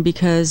back in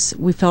because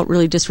we felt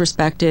really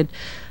disrespected.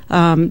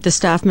 The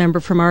staff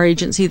member from our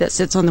agency that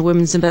sits on the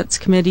Women's Events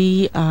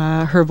Committee,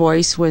 her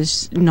voice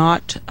was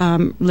not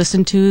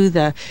listened to.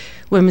 The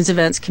Women's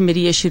Events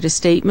Committee issued a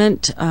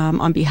statement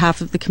on behalf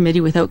of the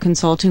committee without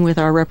consulting with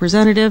our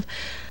representative.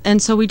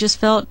 And so we just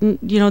felt,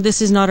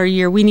 this is not our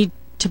year. We need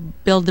to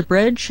build the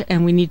bridge,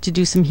 and we need to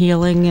do some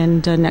healing,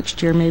 and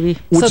next year maybe.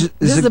 So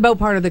this is about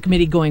part of the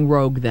committee going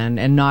rogue then,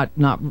 and not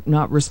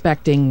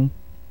respecting.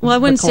 Well, I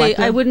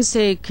wouldn't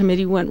say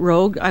committee went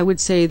rogue. I would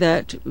say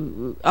that,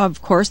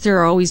 of course, there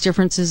are always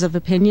differences of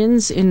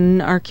opinions in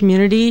our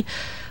community,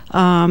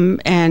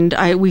 and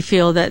we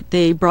feel that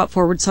they brought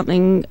forward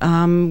something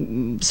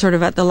sort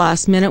of at the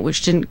last minute,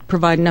 which didn't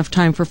provide enough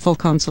time for full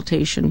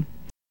consultation.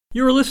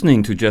 You're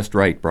listening to Just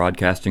Right,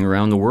 broadcasting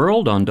around the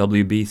world on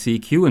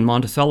WBCQ in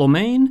Monticello,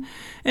 Maine,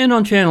 and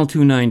on Channel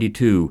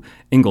 292,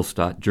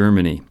 Ingolstadt,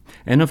 Germany.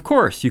 And of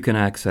course, you can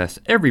access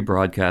every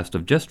broadcast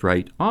of Just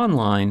Right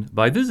online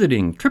by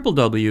visiting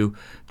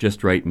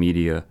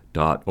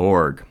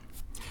www.justrightmedia.org.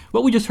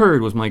 What we just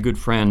heard was my good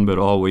friend, but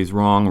always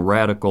wrong,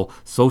 radical,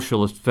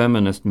 socialist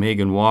feminist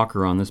Megan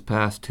Walker on this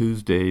past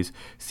Tuesday's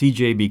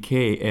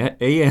CJBK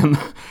AM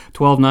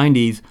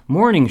 1290's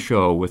morning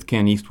show with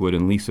Ken Eastwood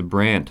and Lisa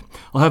Brandt.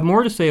 I'll have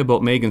more to say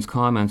about Megan's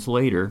comments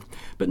later,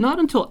 but not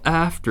until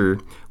after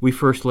we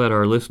first let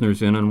our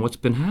listeners in on what's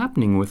been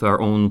happening with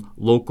our own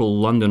local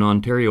London,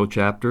 Ontario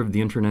chapter of the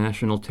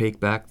International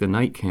Take Back the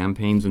Night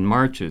campaigns and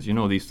marches. You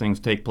know, these things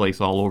take place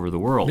all over the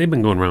world. They've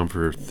been going around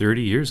for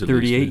 30 years at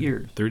least. 38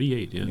 years.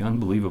 38, yeah.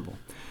 Unbelievable.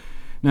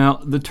 Now,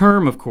 the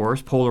term, of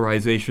course,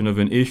 polarization of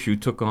an issue,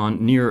 took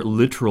on near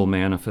literal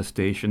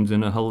manifestations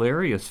in a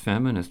hilarious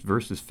feminist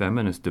versus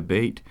feminist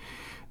debate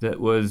that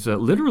was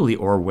literally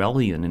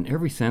Orwellian in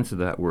every sense of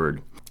that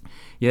word.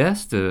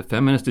 Yes, the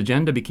feminist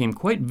agenda became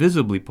quite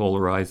visibly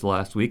polarized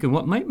last week, and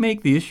what might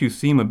make the issue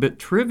seem a bit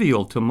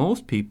trivial to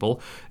most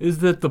people is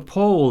that the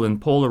pole in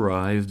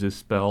polarized is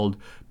spelled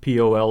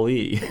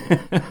P-O-L-E,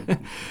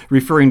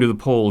 referring to the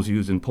poles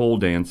used in pole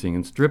dancing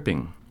and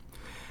stripping.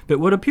 But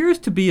what appears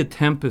to be a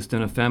tempest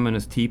in a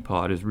feminist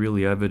teapot is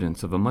really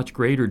evidence of a much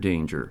greater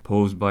danger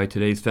posed by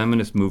today's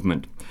feminist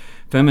movement.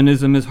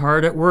 Feminism is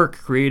hard at work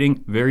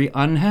creating very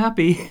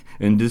unhappy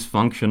and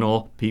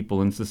dysfunctional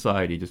people in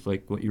society, just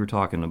like what you were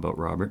talking about,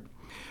 Robert.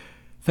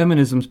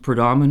 Feminism's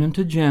predominant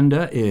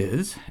agenda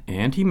is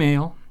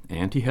anti-male,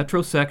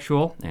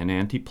 anti-heterosexual, and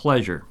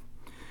anti-pleasure.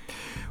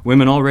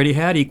 Women already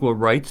had equal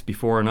rights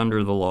before and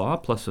under the law,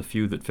 plus a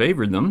few that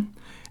favored them,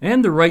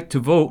 and the right to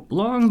vote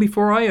long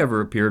before I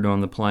ever appeared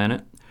on the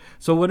planet.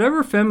 So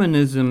whatever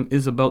feminism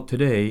is about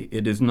today,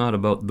 it is not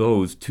about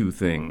those two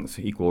things,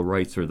 equal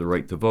rights or the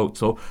right to vote.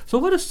 So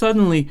what has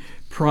suddenly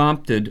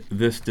prompted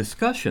this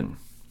discussion?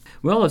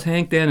 Well, as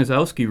Hank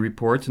Danizowski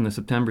reports in the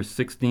September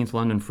 16th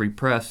London Free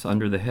Press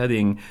under the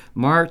heading,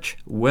 March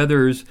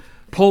Weathers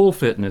Pole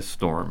Fitness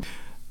Storm.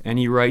 And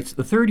he writes,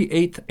 the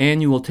 38th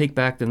annual Take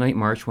Back the Night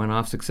March went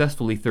off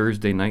successfully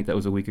Thursday night, that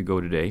was a week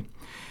ago today,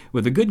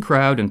 with a good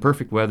crowd and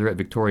perfect weather at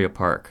Victoria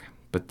Park.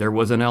 But there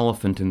was an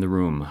elephant in the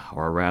room,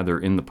 or rather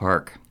in the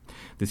park.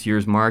 This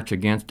year's march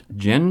against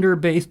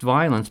gender-based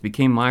violence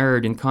became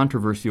mired in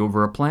controversy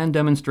over a planned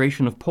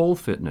demonstration of pole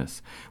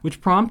fitness,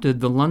 which prompted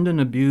the London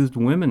Abused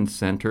Women's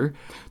Centre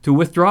to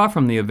withdraw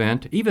from the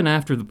event even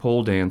after the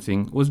pole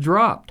dancing was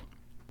dropped.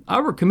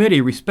 Our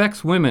committee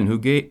respects women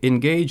who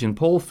engage in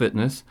pole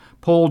fitness,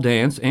 pole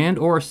dance, and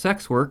or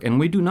sex work, and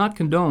we do not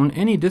condone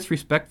any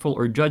disrespectful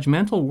or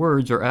judgmental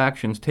words or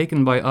actions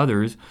taken by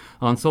others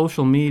on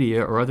social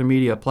media or other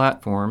media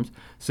platforms,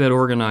 said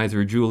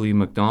organizer Julie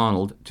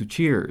MacDonald to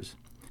Cheers.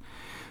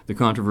 The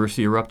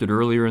controversy erupted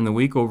earlier in the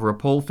week over a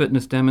pole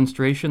fitness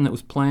demonstration that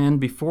was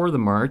planned before the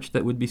march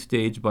that would be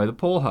staged by the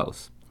Pole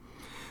House.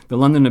 The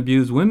London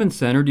Abused Women's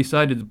Centre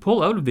decided to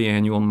pull out of the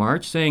annual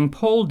march, saying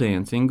pole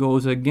dancing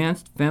goes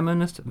against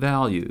feminist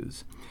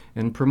values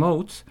and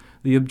promotes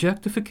the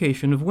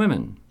objectification of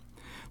women.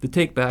 The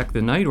Take Back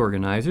the Night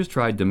organizers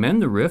tried to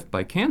mend the rift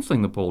by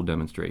canceling the pole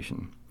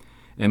demonstration.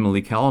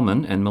 Emily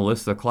Kelman and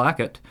Melissa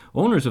Clackett,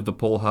 owners of the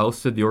Pole House,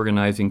 said the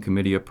organizing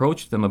committee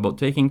approached them about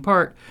taking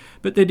part,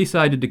 but they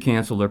decided to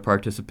cancel their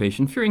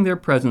participation, fearing their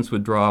presence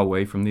would draw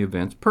away from the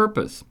event's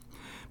purpose.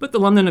 But the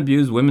London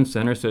Abused Women's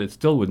Centre said it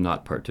still would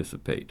not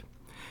participate.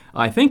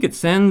 I think it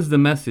sends the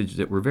message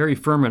that we're very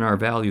firm in our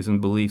values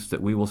and beliefs,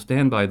 that we will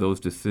stand by those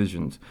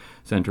decisions,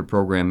 Centre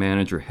Program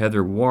Manager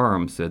Heather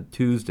Warham said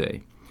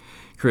Tuesday.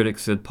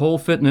 Critics said pole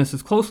fitness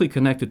is closely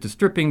connected to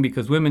stripping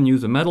because women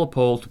use a metal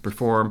pole to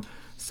perform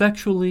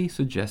sexually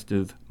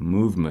suggestive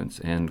movements,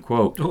 end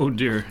quote. Oh,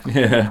 dear.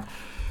 Yeah.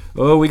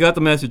 Oh, we got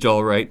the message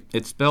all right.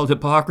 It's spelled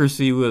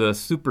hypocrisy with a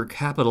super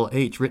capital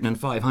H written in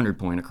 500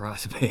 point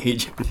across the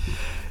page.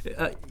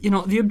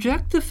 The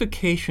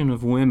objectification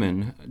of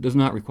women does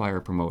not require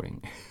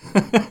promoting.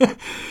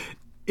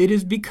 It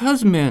is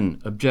because men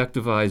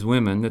objectifies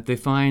women that they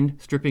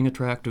find stripping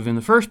attractive in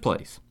the first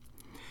place.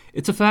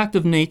 It's a fact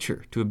of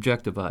nature to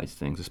objectifize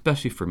things,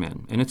 especially for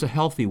men, and it's a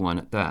healthy one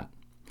at that.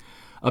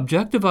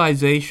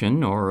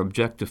 Objectivization, or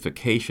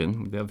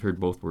objectification, I've heard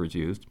both words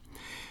used,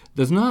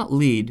 does not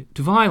lead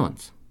to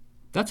violence.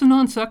 That's a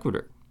non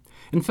sequitur.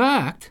 In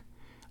fact,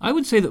 I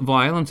would say that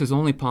violence is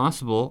only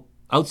possible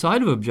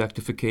outside of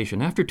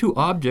objectification, after two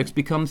objects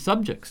become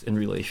subjects in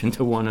relation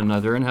to one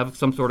another and have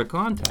some sort of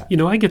contact.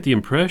 I get the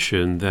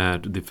impression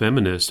that the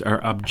feminists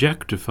are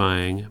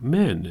objectifying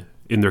men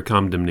in their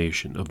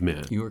condemnation of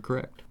men. You are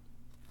correct.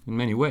 In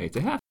many ways,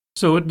 they have.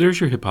 So there's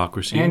your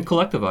hypocrisy. And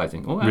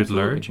collectivizing. Oh, absolutely. Writ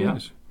large,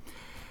 yes.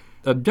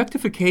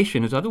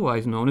 Objectification is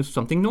otherwise known as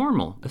something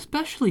normal,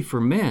 especially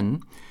for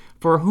men,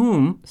 for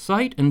whom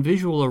sight and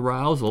visual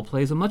arousal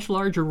plays a much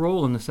larger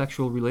role in the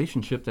sexual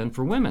relationship than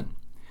for women.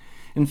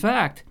 In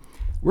fact,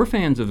 we're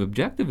fans of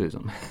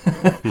objectivism.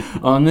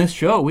 On this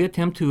show, we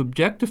attempt to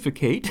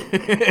objectificate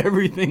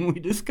everything we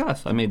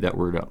discuss. I made that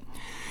word up.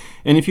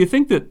 And if you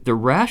think that the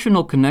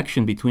rational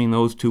connection between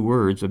those two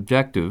words,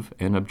 objective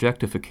and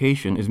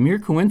objectification, is mere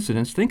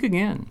coincidence, think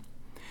again.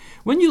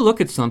 When you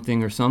look at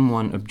something or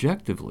someone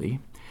objectively,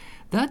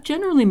 that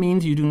generally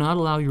means you do not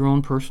allow your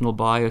own personal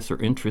bias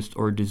or interest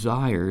or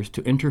desires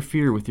to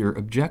interfere with your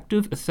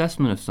objective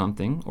assessment of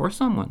something or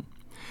someone.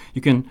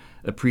 You can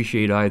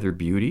appreciate either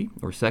beauty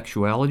or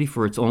sexuality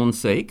for its own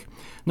sake,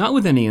 not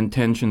with any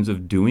intentions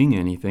of doing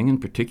anything in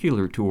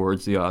particular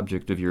towards the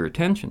object of your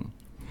attention.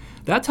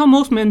 That's how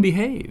most men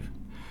behave.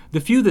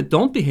 The few that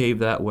don't behave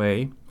that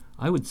way,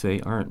 I would say,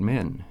 aren't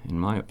men, in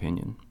my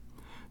opinion.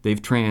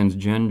 They've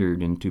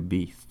transgendered into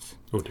beasts.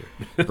 Oh dear.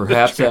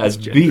 Perhaps as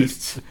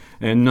beasts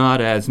and not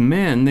as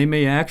men, they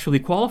may actually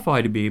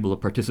qualify to be able to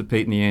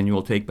participate in the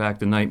annual Take Back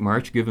the Night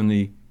March, given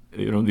the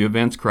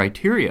event's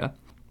criteria.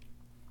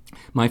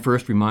 My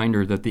first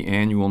reminder that the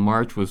annual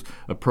march was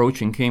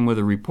approaching came with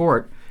a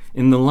report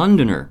in The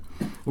Londoner,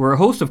 where a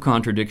host of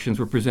contradictions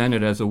were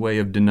presented as a way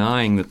of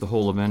denying that the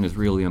whole event is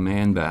really a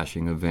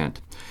man-bashing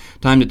event.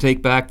 Time to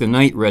Take Back the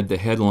Night read the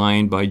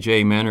headline by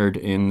Jay Menard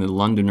in The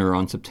Londoner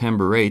on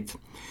September 8th,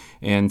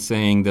 and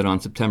saying that on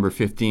September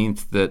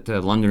 15th that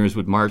Londoners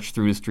would march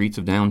through the streets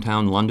of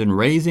downtown London,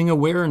 raising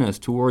awareness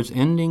towards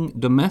ending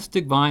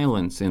domestic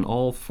violence in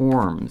all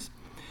forms.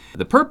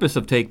 The purpose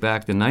of Take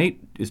Back the Night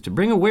is to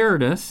bring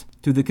awareness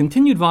to the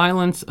continued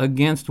violence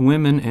against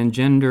women and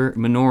gender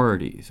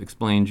minorities,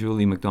 explained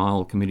Julie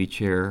MacDonald, committee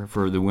chair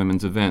for the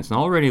women's events. And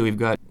already we've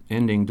got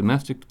ending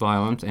domestic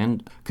violence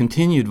and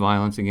continued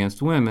violence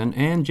against women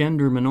and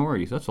gender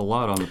minorities. That's a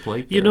lot on the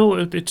plate there.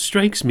 It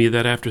strikes me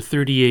that after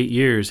 38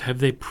 years, have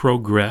they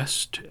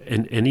progressed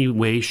in any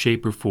way,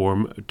 shape, or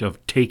form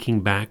of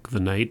taking back the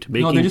night?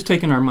 No, they're just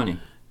taking our money.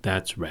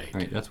 That's right.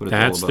 Right, that's what it's all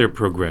about. That's their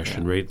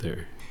progression right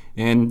there.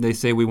 And they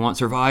say we want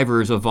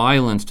survivors of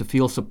violence to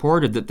feel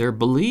supported, that they're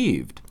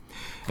believed.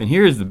 And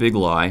here's the big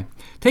lie.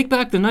 Take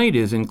Back the Night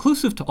is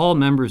inclusive to all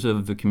members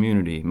of the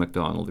community,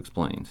 MacDonald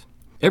explains.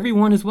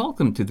 Everyone is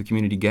welcome to the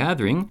community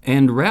gathering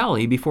and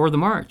rally before the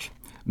march.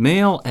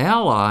 Male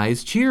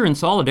allies cheer in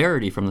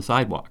solidarity from the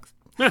sidewalks.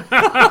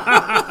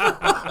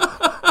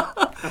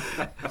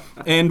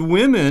 And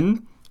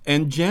women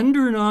and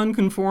gender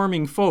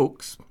nonconforming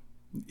folks,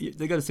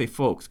 they got to say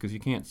folks because you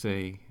can't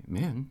say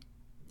men.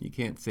 You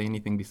can't say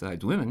anything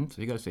besides women,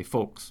 so you got to say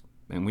folks.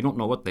 And we don't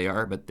know what they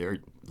are, but they're,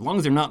 as long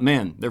as they're not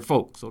men, they're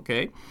folks,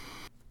 okay?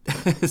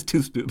 It's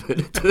too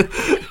stupid.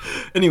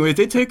 Anyways,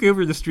 they take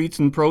over the streets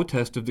in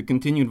protest of the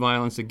continued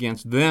violence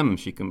against them,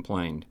 she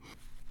complained.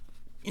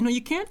 You know,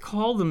 you can't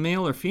call them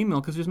male or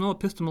female because there's no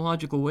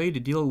epistemological way to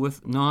deal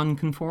with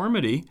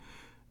nonconformity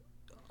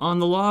on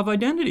the law of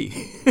identity.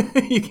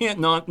 You can't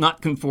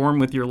not conform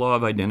with your law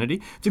of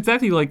identity. It's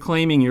exactly like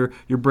claiming you're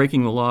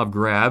breaking the law of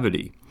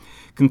gravity.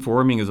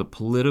 Conforming is a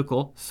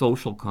political,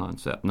 social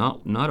concept,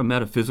 not a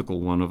metaphysical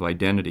one of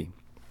identity.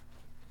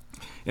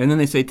 And then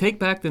they say, Take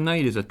Back the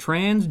Night is a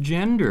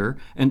transgender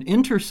and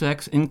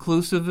intersex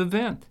inclusive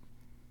event.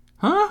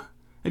 Huh?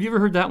 Have you ever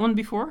heard that one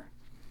before?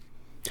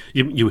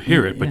 You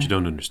hear it, but you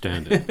don't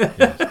understand it.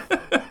 Yes.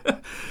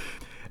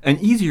 An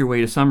easier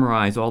way to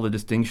summarize all the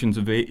distinctions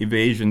of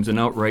evasions and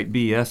outright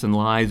BS and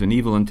lies and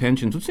evil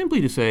intentions would simply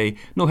to say,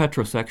 no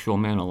heterosexual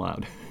men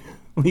allowed.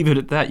 Leave it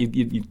at that.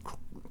 You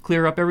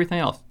clear up everything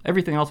else.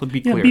 Everything else would be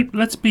clear.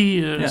 Let's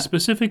be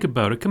specific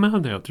about it. Come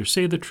on out there.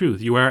 Say the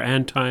truth. You are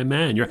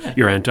anti-man.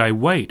 You're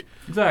anti-white.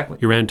 Exactly.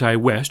 You're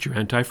anti-West. You're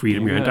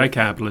anti-freedom. You're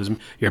anti-capitalism.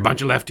 You're a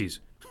bunch of lefties.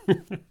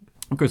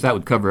 Of course, that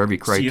would cover every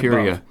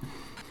criteria.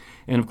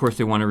 And, of course,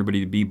 they want everybody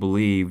to be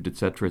believed,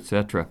 etc.,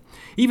 etc.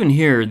 Even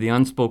here, the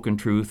unspoken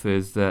truth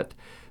is that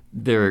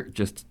they're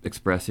just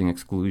expressing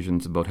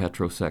exclusions about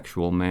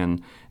heterosexual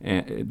men,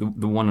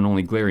 the one and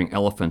only glaring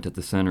elephant at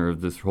the center of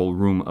this whole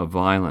room of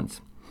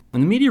violence.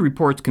 And the media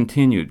reports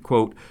continued,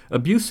 quote,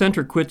 Abuse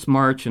Centre quits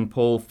march and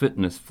pole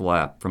fitness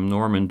flap, from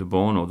Norman De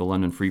Bono, the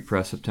London Free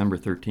Press, September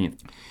 13th.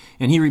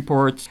 And he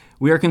reports,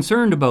 We are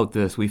concerned about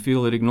this. We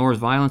feel it ignores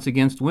violence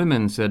against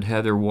women, said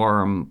Heather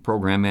Warham,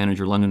 program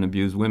manager, London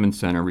Abused Women's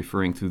Centre,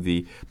 referring to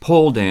the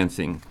pole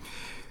dancing.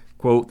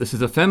 Quote, This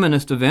is a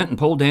feminist event, and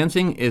pole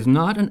dancing is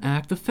not an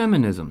act of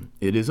feminism.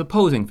 It is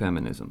opposing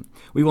feminism.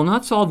 We will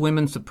not solve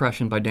women's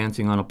suppression by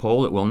dancing on a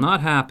pole. It will not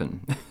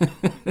happen.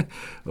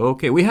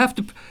 Okay, we have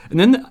to... And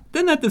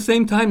then at the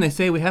same time, they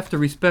say we have to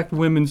respect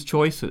women's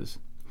choices.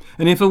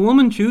 And if a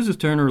woman chooses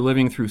to earn her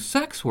living through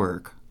sex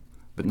work,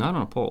 but not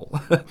on a pole,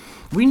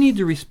 we need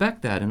to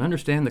respect that and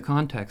understand the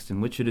context in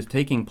which it is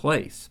taking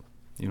place.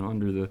 You know,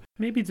 under the...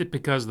 Maybe it's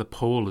because the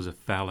pole is a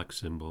phallic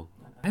symbol.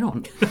 I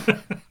don't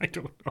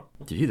know.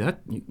 Gee,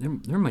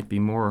 there might be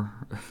more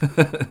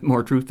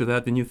truth to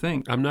that than you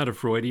think. I'm not a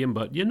Freudian,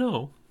 but you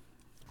know.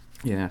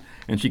 Yeah,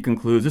 and she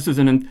concludes, this is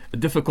a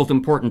difficult,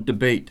 important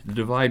debate. The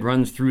divide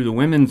runs through the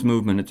women's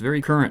movement. It's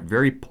very current,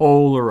 very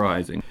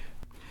polarizing.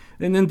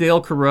 And then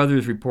Dale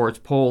Carruthers reports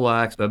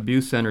Polac's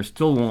Abuse Centre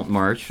still won't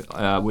march,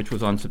 which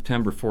was on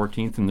September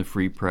 14th in the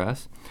Free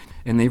Press.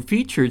 And they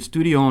featured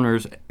studio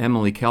owners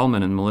Emily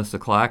Kellman and Melissa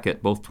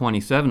Clackett, both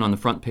 27, on the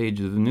front page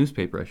of the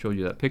newspaper. I showed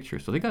you that picture.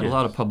 So they got a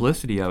lot of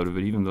publicity out of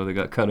it, even though they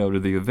got cut out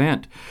of the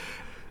event.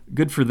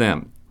 Good for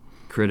them.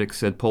 Critics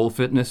said pole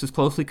fitness is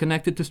closely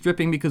connected to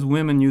stripping because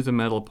women use a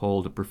metal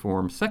pole to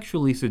perform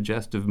sexually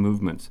suggestive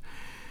movements.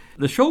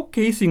 The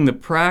showcasing the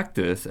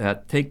practice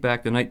at Take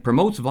Back the Night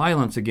promotes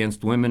violence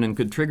against women and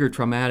could trigger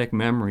traumatic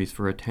memories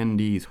for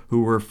attendees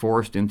who were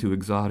forced into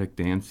exotic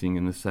dancing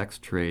in the sex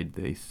trade,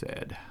 they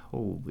said.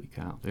 Holy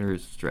cow,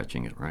 there's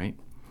stretching it, right?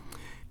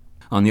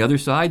 On the other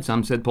side,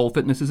 some said pole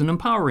fitness is an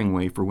empowering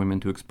way for women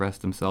to express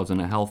themselves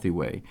in a healthy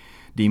way.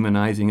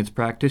 Demonizing its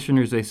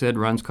practitioners, they said,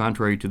 runs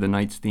contrary to the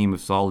night's theme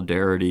of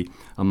solidarity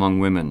among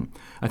women.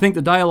 I think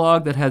the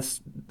dialogue that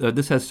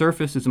this has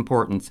surfaced is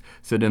important,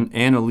 said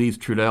Annalise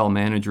Trudel,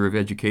 manager of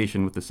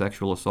education with the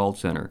Sexual Assault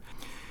Center.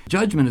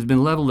 Judgment has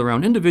been leveled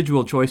around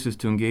individual choices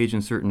to engage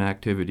in certain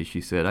activities,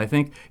 she said. I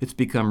think it's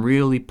become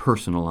really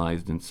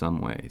personalized in some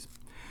ways.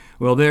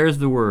 Well, there's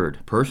the word.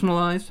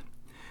 Personalized?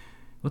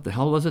 What the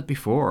hell was it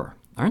before?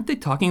 Aren't they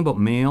talking about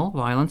male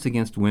violence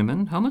against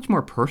women? How much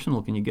more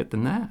personal can you get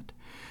than that?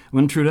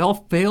 When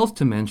Trudel fails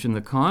to mention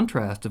the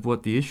contrast of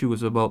what the issue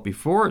was about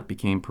before it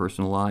became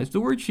personalized,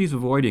 the word she's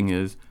avoiding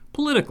is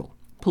political.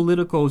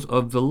 Politicos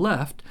of the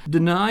left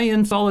deny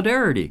in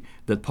solidarity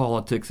that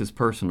politics is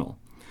personal.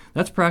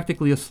 That's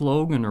practically a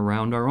slogan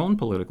around our own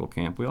political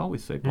camp. We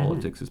always say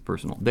politics is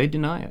personal. They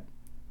deny it.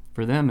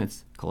 For them,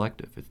 it's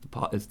collective.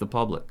 It's the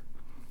public.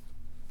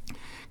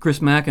 Chris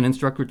Mack, an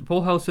instructor at the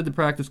Pole House, said the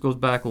practice goes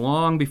back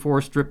long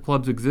before strip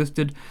clubs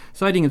existed,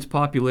 citing its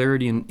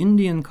popularity in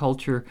Indian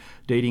culture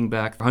dating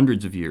back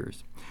hundreds of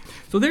years.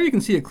 So there you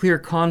can see a clear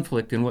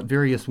conflict in what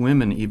various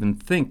women even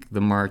think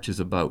the march is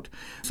about.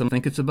 Some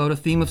think it's about a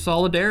theme of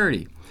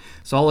solidarity.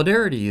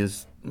 Solidarity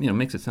is,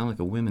 makes it sound like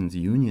a women's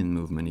union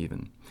movement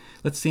even.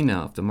 Let's see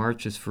now, if the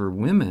march is for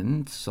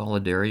women,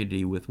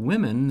 solidarity with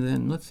women,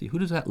 then let's see, who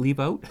does that leave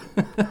out?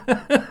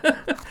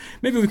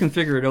 Maybe we can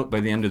figure it out by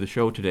the end of the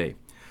show today.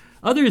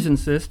 Others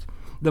insist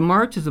the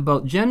march is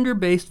about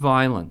gender-based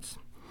violence,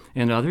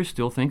 and others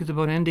still think it's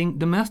about ending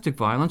domestic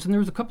violence, and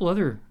there's a couple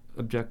other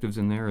objectives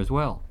in there as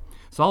well.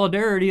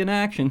 Solidarity in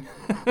action.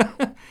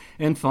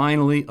 And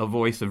finally, a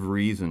voice of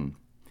reason.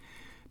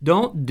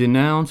 Don't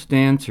denounce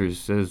dancers,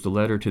 says the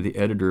letter to the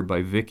editor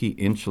by Vicky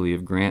Inchley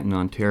of Granton,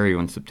 Ontario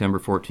on September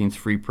 14th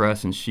Free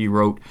Press, and she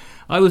wrote,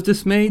 I was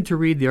dismayed to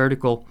read the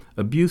article,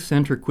 Abuse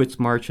Center Quits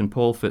March and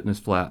Pole Fitness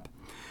Flap.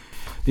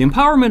 The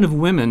empowerment of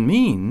women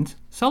means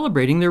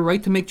celebrating their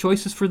right to make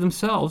choices for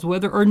themselves,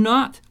 whether or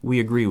not we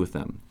agree with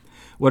them.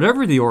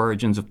 Whatever the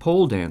origins of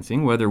pole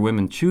dancing, whether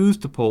women choose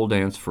to pole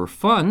dance for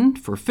fun,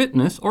 for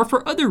fitness, or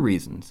for other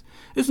reasons,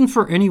 isn't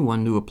for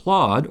anyone to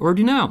applaud or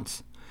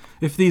denounce.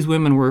 If these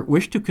women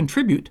wish to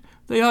contribute,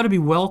 they ought to be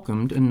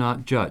welcomed and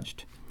not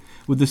judged.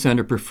 Would the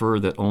Center prefer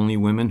that only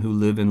women who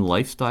live in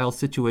lifestyle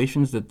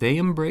situations that they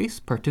embrace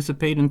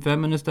participate in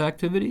feminist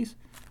activities?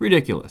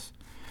 Ridiculous.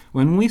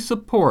 When we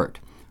support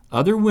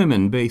other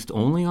women based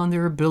only on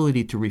their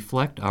ability to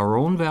reflect our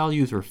own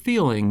values or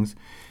feelings,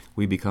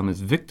 we become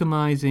as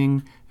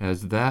victimizing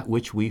as that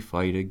which we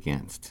fight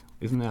against.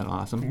 Isn't that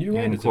awesome? You're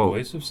right, it's a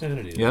voice of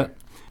sanity. Yeah.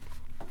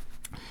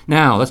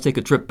 Now, let's take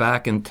a trip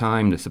back in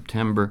time to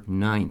September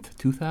 9th,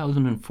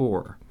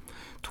 2004.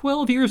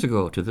 12 years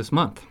ago to this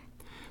month.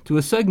 To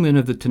a segment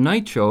of The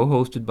Tonight Show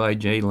hosted by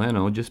Jay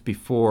Leno just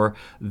before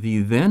the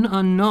then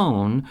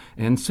unknown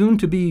and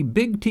soon-to-be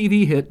big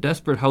TV hit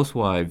Desperate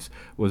Housewives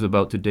was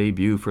about to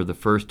debut for the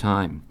first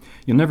time.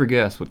 You'll never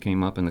guess what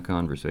came up in the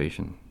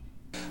conversation.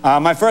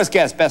 My first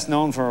guest, best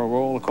known for a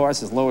role, of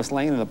course, is Lois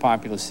Lane in the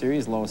popular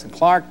series Lois and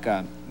Clark.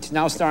 She's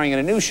now starring in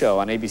a new show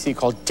on ABC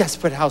called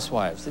Desperate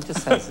Housewives. It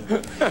just says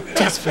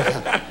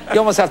Desperate. You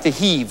almost have to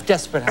heave.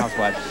 Desperate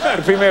Housewives.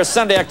 It premieres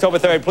Sunday, October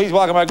 3rd. Please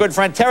welcome our good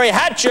friend Terry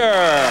Hatcher.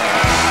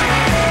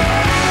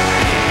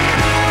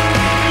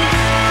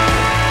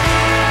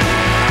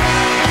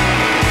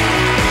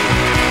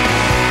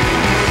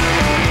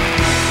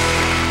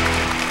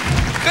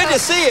 To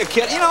see you,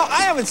 kid.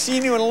 I haven't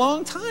seen you in a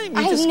long time.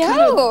 I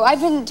know. I've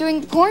been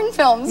doing porn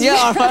films.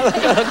 Yeah, of course.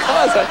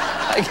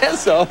 I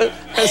guess so.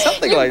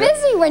 Something like that. You're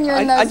busy when you're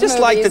in those I just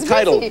movies. like the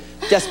title,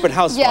 Desperate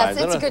Housewives.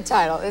 Yes, it's a good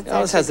title. It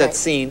always has that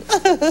scene,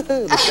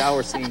 the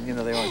shower scene.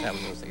 They always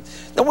have those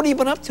things. Now, what have you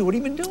been up to? What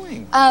have you been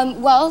doing?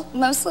 Well,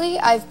 mostly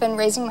I've been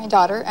raising my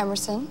daughter,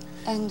 Emerson,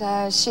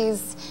 and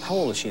she's... How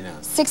old is she now?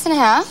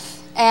 6.5.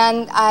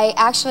 And I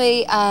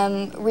actually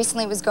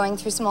recently was going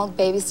through some old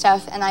baby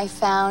stuff, and I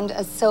found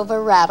a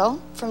silver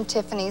rattle from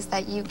Tiffany's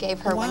that you gave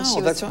her when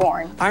she was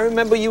born. I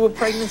remember you were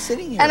pregnant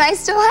sitting here. And I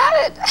still have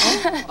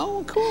it.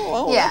 Oh, cool.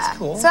 Oh, yeah. That's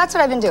cool. So that's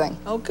what I've been doing.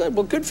 Oh, good.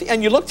 Well, good for you.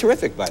 And you look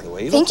terrific, by the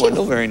way. Thank you. You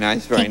look very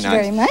nice. Very nice. Thank you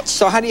very much.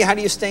 So how do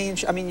you stay in?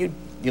 I mean,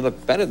 you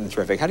look better than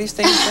terrific. How do you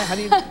stay in? How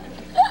do you?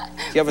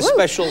 Do you have a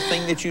special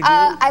thing that you do?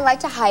 I like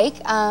to hike.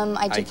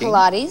 I do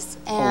Pilates,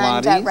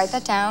 and write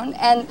that down.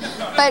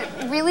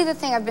 But really, the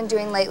thing I've been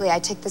doing lately, I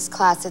take this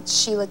class. It's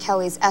Sheila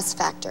Kelly's S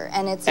Factor,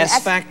 and it's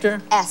S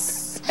Factor.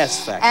 S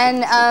Factor.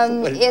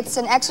 And it's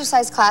an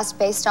exercise class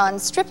based on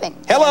stripping.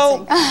 Hello.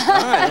 All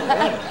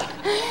right.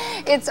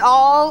 It's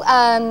all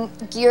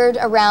geared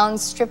around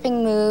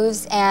stripping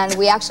moves, and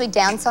we actually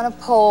dance on a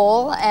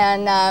pole,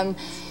 and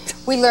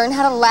we learn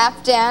how to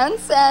lap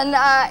dance, and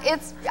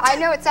I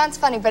know it sounds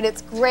funny, but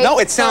it's great. No,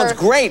 it sounds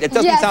great. It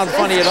doesn't sound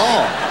funny at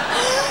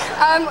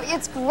all.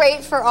 It's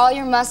great for all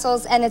your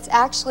muscles, and it's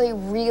actually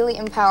really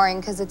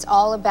empowering because it's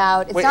all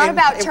about, it's not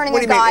about turning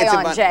a guy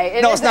on, Jay.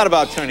 No, it's not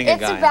about turning a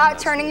guy on. It's about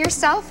turning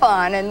yourself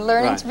on and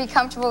learning to be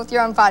comfortable with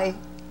your own body.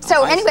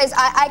 So, anyways,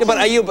 I can...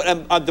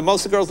 But do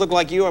most of the girls look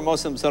like you, or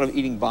most of them sort of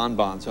eating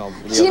bonbons? Do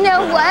you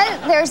know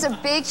what? There's a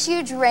big,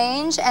 huge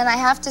range, and I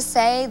have to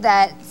say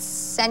that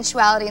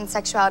sensuality and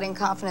sexuality and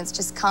confidence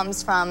just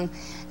comes from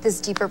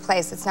this deeper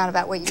place. It's not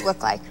about what you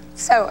look like.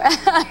 So,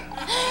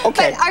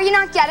 okay. But are you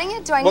not getting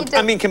it? Do I need to...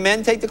 I mean, can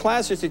men take the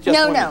class, or is it just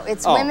women? No,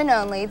 it's women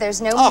only.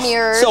 There's no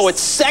mirrors. So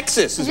it's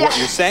sexist, is what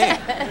you're saying.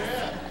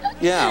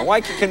 Yeah,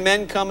 why can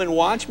men come and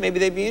watch? Maybe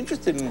they'd be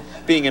interested in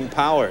being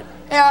empowered.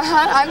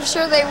 I'm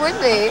sure they would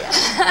be.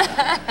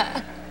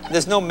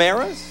 There's no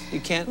mirrors? You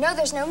can't? No,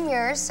 there's no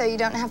mirrors, so you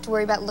don't have to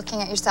worry about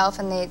looking at yourself,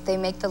 and they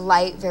make the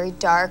light very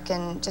dark,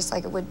 and just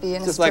like it would be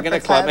in a stripper just like in a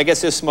club. I guess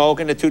there's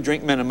smoke and a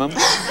 2-drink minimum.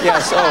 Yeah,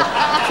 so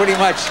pretty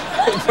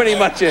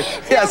much it.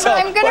 Yeah, so,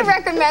 I'm going to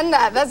recommend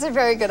that. That's a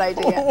very good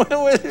idea.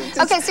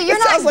 Okay, so you're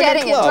not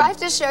getting it. Do I have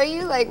to show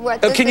you like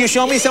what can you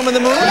show me some of the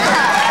moves? Yeah.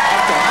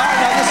 Okay, all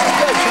right, now this is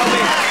good. Show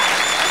me.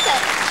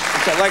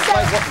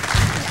 Okay,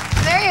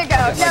 there you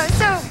go. No,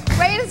 so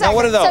wait a second. Now,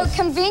 what are those? So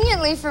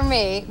conveniently for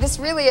me, this is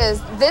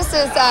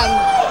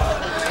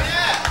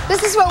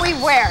what we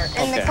wear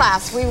in the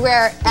class. We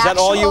wear Is that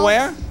all you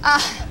wear?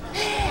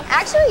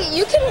 Actually,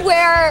 you can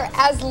wear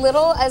as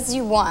little as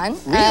you want.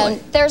 Really?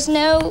 There's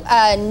no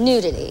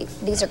nudity.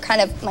 These are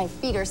kind of, my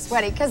feet are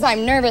sweaty because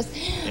I'm nervous.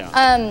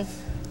 Yeah.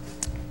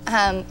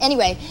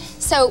 Anyway,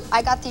 so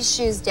I got these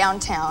shoes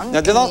downtown.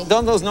 Now,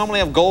 don't those normally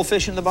have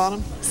goldfish in the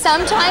bottom?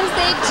 Sometimes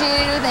they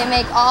do. They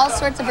make all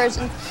sorts of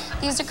versions.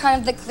 These are kind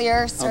of the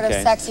clear, sort of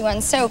sexy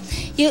ones. So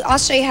I'll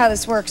show you how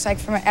this works, like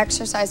from an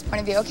exercise point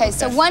of view. Okay,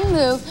 so one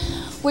move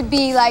would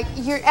be like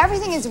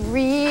everything is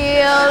really,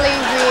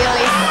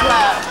 really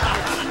slow.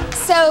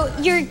 So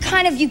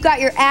you've got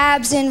your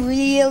abs in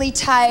really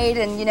tight,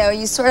 and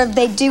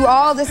they do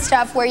all this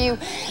stuff where you're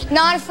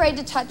not afraid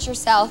to touch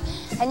yourself,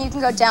 and you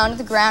can go down to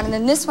the ground. And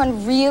then this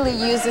one really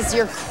uses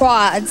your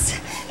quads,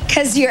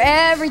 because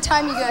every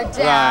time you go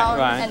down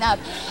and up.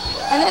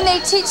 And then they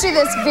teach you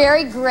this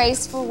very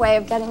graceful way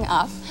of getting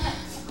up.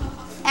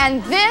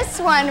 And this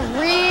one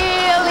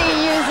really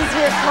uses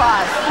your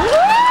quads. Woo!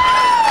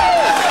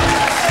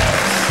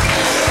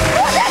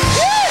 Oh, that's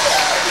good!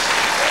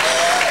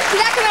 See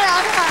that? Come in.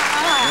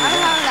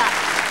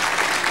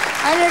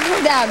 I'm gonna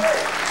come down.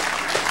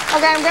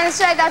 Okay, I'm gonna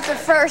say that's the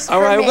first.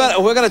 All right, me.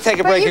 we're gonna take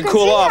a break and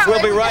cool off.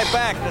 We'll be right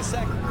back in a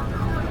second.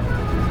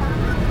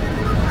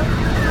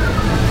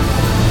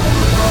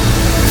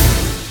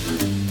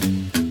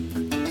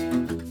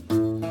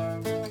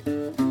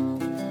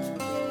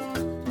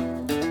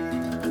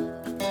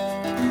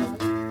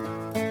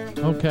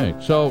 Okay,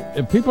 so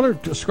if people are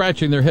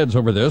scratching their heads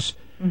over this,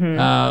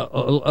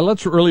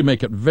 let's really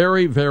make it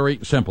very, very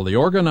simple. The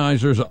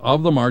organizers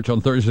of the march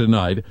on Thursday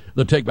night,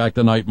 the Take Back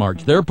the Night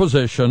March, their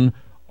position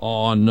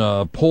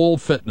on pole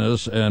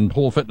fitness and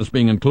pole fitness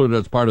being included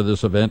as part of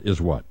this event is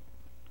what?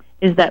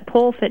 Is that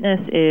pole fitness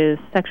is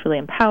sexually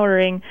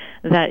empowering,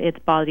 that it's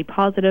body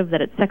positive,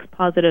 that it's sex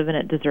positive, and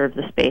it deserves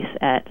a space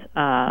at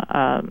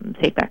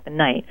Take Back the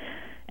Night.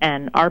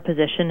 And our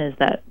position is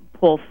that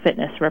pole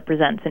fitness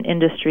represents an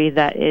industry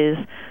that is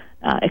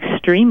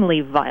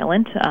extremely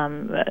violent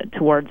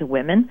towards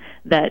women,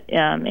 that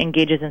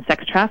engages in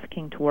sex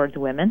trafficking towards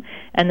women,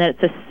 and that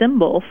it's a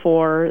symbol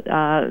for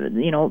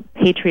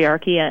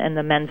patriarchy and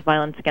the men's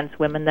violence against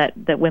women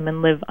that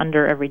women live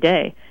under every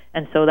day.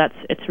 And so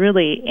it's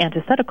really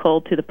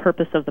antithetical to the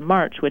purpose of the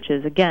march, which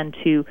is again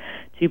to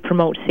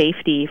promote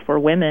safety for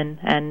women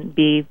and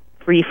be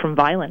free from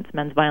violence,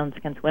 men's violence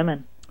against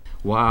women.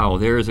 Wow,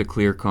 there is a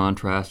clear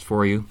contrast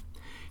for you.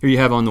 Here you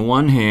have, on the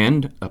one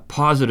hand, a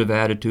positive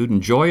attitude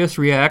and joyous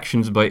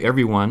reactions by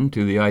everyone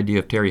to the idea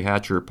of Teri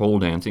Hatcher pole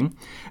dancing.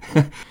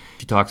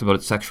 She talks about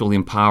it sexually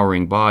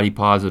empowering, body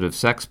positive,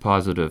 sex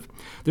positive.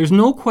 There's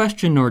no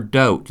question or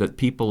doubt that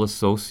people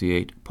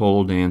associate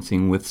pole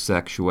dancing with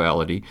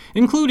sexuality,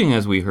 including,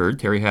 as we heard,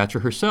 Teri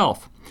Hatcher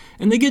herself.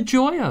 And they get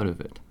joy out of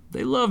it.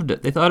 They loved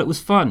it. They thought it was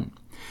fun.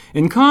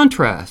 In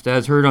contrast,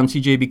 as heard on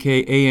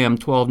CJBK AM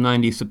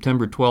 1290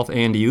 September 12th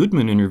Andy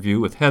Oudman interview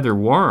with Heather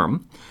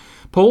Warham,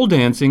 pole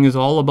dancing is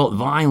all about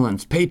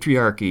violence,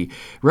 patriarchy,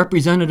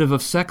 representative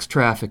of sex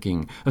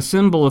trafficking, a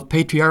symbol of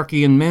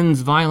patriarchy and men's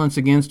violence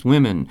against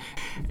women.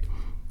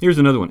 Here's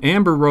another one.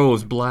 Amber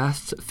Rose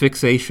blasts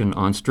fixation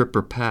on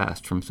stripper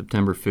past, from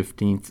September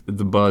 15th,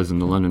 The Buzz in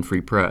the London Free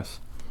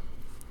Press.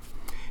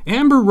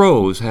 Amber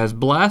Rose has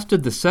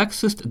blasted the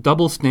sexist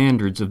double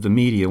standards of the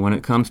media when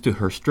it comes to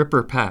her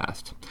stripper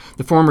past.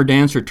 The former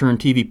dancer turned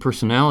TV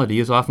personality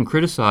is often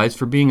criticized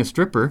for being a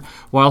stripper,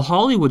 while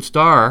Hollywood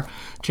star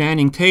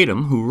Channing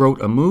Tatum, who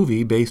wrote a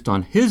movie based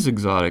on his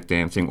exotic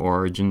dancing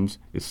origins,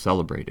 is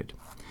celebrated.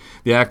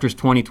 The actor's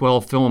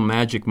 2012 film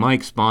Magic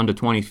Mike spawned a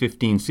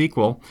 2015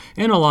 sequel,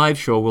 and a live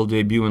show will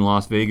debut in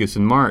Las Vegas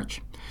in March.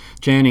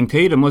 Channing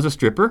Tatum was a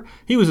stripper.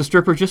 He was a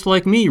stripper just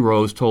like me,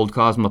 Rose told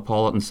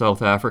Cosmopolitan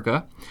South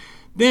Africa.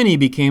 Then he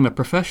became a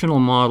professional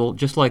model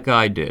just like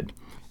I did.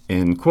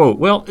 End quote.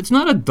 Well, it's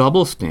not a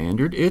double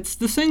standard. It's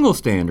the single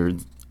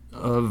standard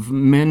of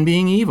men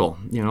being evil.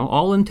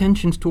 All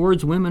intentions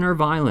towards women are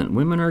violent.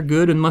 Women are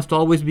good and must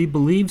always be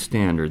believed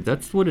standard.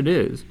 That's what it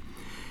is.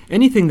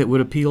 Anything that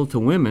would appeal to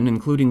women,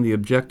 including the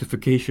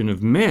objectification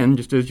of men,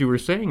 just as you were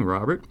saying,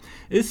 Robert,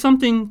 is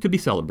something to be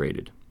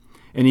celebrated.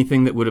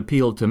 Anything that would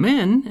appeal to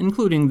men,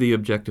 including the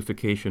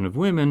objectification of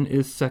women,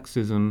 is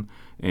sexism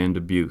and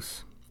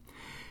abuse.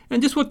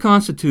 And just what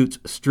constitutes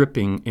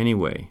stripping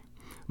anyway?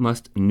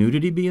 Must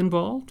nudity be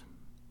involved?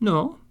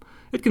 No.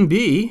 It can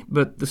be,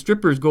 but the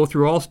strippers go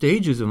through all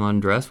stages of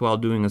undress while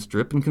doing a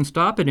strip and can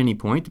stop at any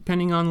point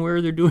depending on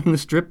where they're doing the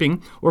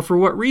stripping or for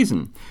what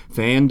reason.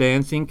 Fan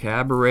dancing,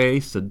 cabaret,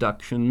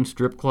 seduction,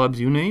 strip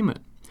clubs, you name it.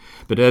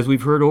 But as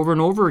we've heard over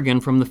and over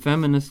again from the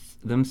feminists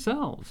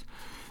themselves,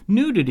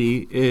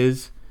 nudity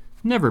is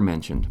never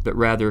mentioned, but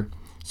rather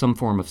some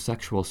form of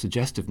sexual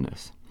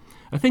suggestiveness.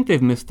 I think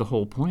they've missed the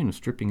whole point of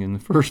stripping in the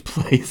first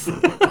place.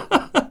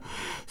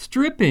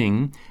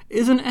 Stripping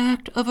is an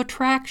act of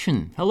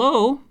attraction.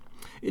 Hello?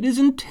 It is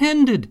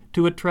intended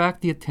to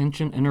attract the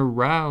attention and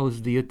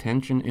arouse the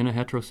attention in a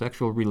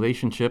heterosexual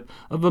relationship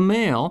of a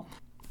male.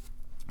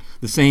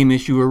 The same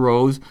issue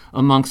arose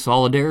among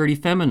solidarity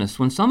feminists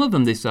when some of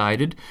them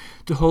decided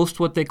to host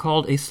what they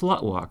called a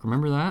slut walk.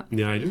 Remember that?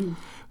 Yeah, I do.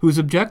 whose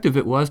objective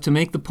it was to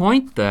make the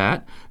point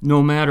that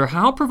no matter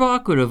how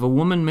provocative a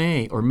woman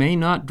may or may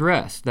not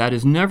dress, that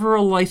is never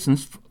a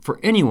license for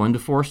anyone to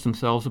force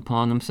themselves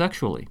upon them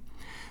sexually,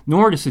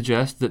 nor to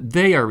suggest that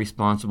they are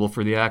responsible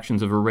for the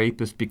actions of a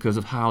rapist because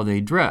of how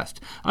they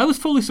dressed. I was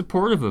fully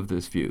supportive of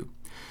this view.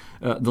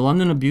 The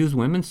London Abused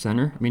Women's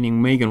Centre,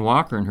 meaning Megan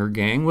Walker and her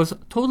gang, was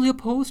totally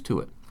opposed to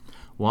it.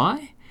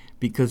 Why?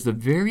 Because the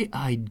very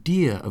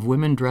idea of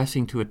women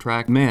dressing to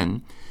attract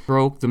men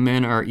broke the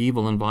men are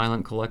evil and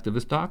violent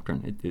collectivist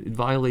doctrine. It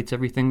violates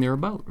everything they're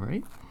about,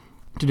 right?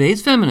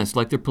 Today's feminists,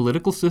 like their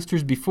political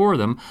sisters before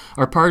them,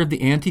 are part of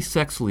the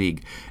Anti-Sex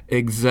League,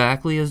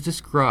 exactly as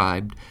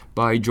described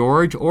by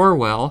George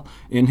Orwell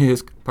in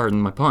his,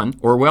 pardon my pun,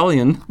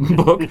 Orwellian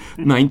book,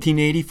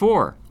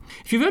 1984.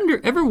 If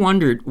you've ever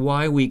wondered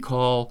why we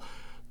call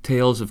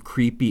tales of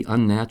creepy,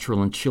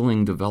 unnatural, and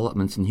chilling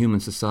developments in human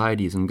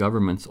societies and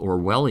governments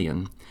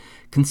Orwellian,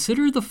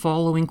 consider the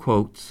following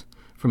quotes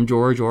from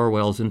George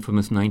Orwell's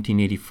infamous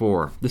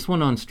 1984. This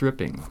one on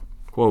stripping.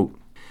 Quote,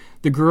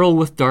 "The girl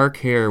with dark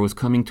hair was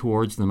coming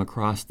towards them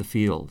across the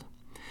field.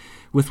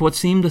 With what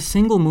seemed a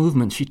single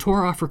movement, she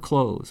tore off her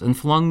clothes and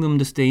flung them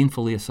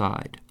disdainfully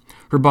aside.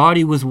 Her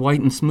body was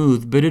white and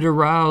smooth, but it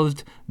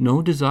aroused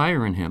no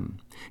desire in him.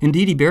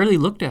 Indeed, he barely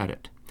looked at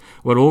it.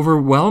 What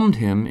overwhelmed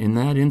him in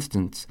that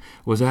instance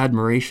was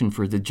admiration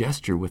for the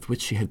gesture with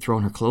which she had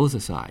thrown her clothes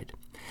aside.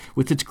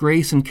 With its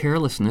grace and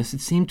carelessness,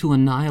 it seemed to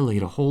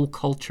annihilate a whole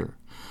culture,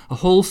 a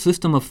whole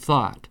system of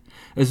thought,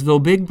 as though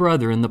Big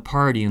Brother and the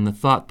party and the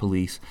thought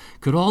police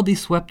could all be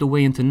swept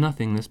away into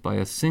nothingness by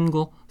a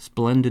single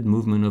splendid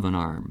movement of an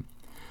arm.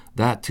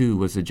 That, too,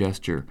 was a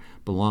gesture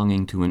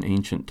belonging to an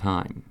ancient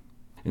time."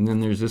 And then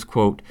there's this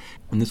quote,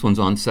 and this one's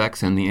on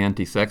sex and the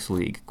Anti-Sex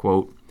League,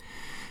 quote,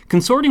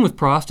 "Consorting with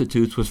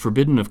prostitutes was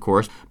forbidden, of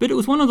course, but it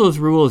was one of those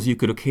rules you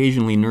could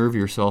occasionally nerve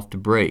yourself to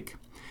break.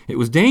 It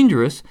was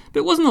dangerous,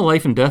 but it wasn't a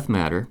life-and-death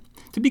matter.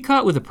 To be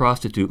caught with a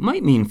prostitute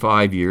might mean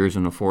 5 years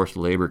in a forced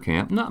labor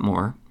camp, not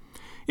more,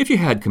 if you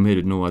had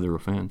committed no other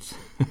offense.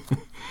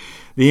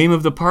 The aim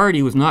of the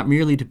party was not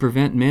merely to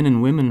prevent men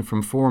and women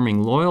from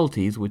forming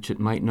loyalties which it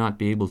might not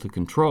be able to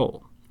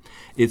control.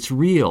 Its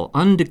real,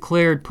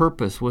 undeclared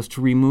purpose was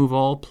to remove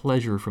all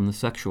pleasure from the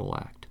sexual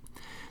act.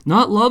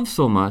 Not love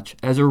so much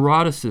as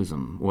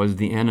eroticism was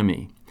the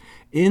enemy,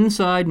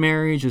 inside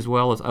marriage as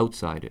well as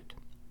outside it.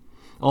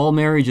 All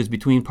marriages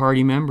between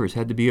party members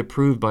had to be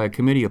approved by a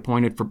committee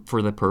appointed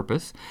for the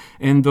purpose,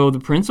 and though the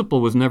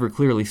principle was never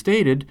clearly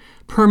stated,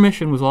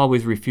 permission was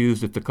always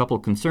refused if the couple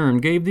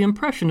concerned gave the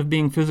impression of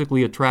being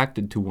physically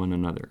attracted to one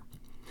another.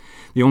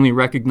 The only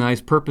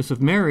recognized purpose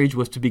of marriage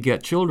was to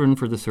beget children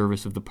for the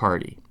service of the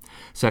party.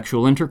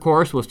 Sexual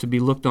intercourse was to be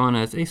looked on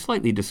as a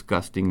slightly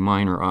disgusting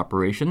minor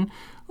operation,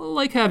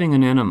 like having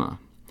an enema.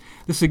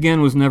 This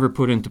again was never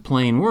put into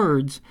plain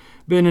words,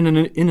 but in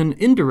an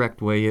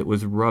indirect way it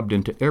was rubbed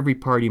into every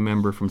party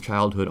member from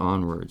childhood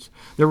onwards.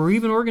 There were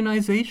even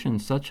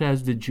organizations such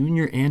as the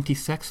Junior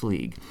Anti-Sex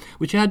League,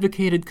 which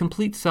advocated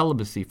complete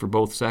celibacy for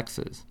both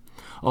sexes.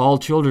 All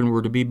children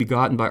were to be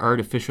begotten by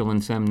artificial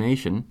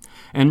insemination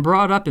and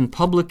brought up in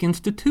public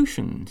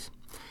institutions.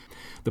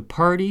 The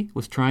party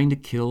was trying to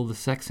kill the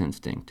sex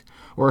instinct,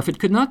 or if it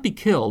could not be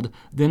killed,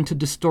 then to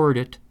distort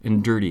it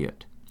and dirty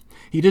it.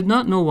 He did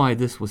not know why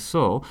this was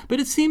so, but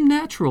it seemed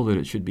natural that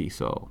it should be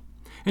so.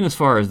 And as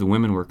far as the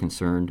women were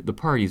concerned, the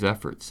party's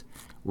efforts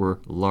were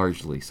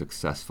largely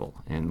successful,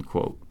 end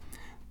quote.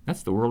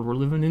 That's the world we're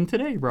living in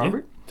today,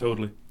 Robert. Yeah,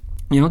 totally.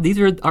 You know, these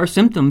are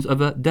symptoms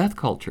of a death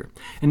culture.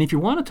 And if you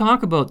want to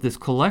talk about this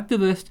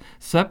collectivist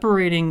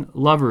separating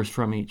lovers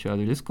from each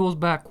other, this goes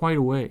back quite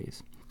a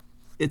ways.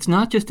 It's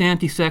not just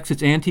anti-sex,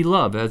 it's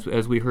anti-love,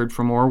 as we heard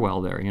from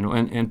Orwell there, you know,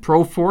 and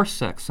pro-force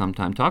sex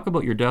sometimes. Talk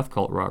about your death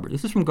cult, Robert.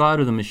 This is from God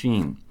of the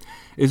Machine,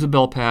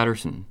 Isabel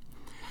Patterson.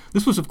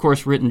 This was, of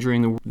course, written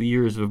during the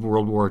years of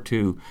World War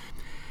II.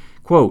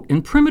 Quote,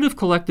 "In primitive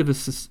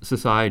collectivist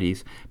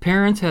societies,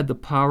 parents had the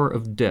power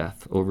of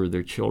death over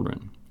their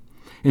children.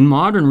 In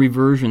modern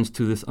reversions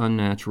to this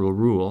unnatural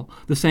rule,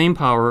 the same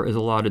power is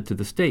allotted to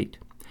the state.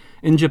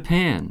 In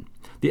Japan,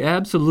 the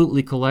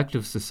absolutely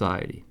collective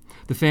society,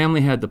 the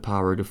family had the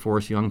power to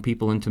force young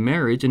people into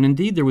marriage, and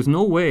indeed there was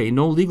no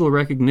legal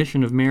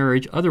recognition of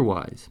marriage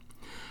otherwise.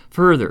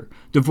 Further,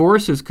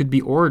 divorces could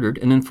be ordered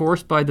and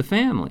enforced by the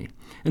family,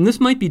 and this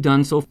might be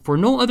done so for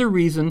no other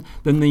reason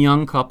than the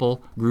young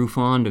couple grew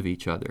fond of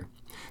each other.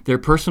 Their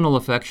personal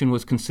affection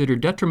was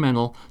considered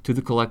detrimental to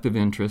the collective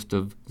interest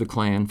of the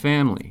clan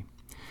family.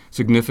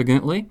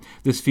 Significantly,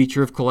 this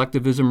feature of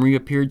collectivism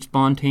reappeared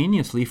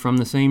spontaneously from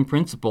the same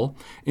principle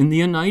in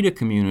the Oneida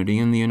community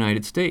in the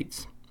United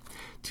States.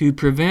 To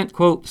prevent,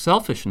 quote,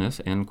 selfishness,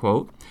 end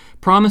quote,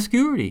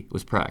 promiscuity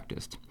was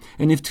practiced.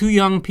 And if two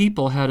young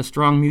people had a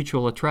strong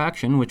mutual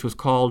attraction, which was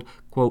called,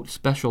 quote,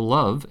 special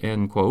love,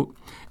 end quote,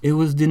 it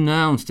was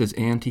denounced as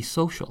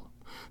antisocial.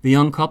 The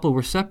young couple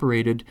were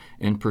separated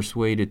and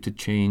persuaded to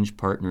change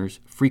partners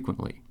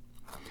frequently.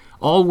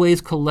 Always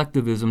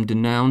collectivism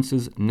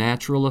denounces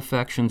natural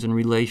affections and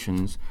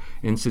relations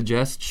and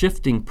suggests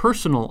shifting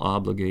personal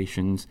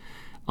obligations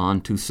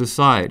onto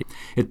society.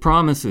 It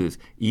promises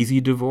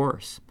easy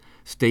divorce,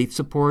 state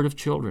support of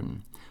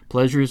children,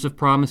 pleasures of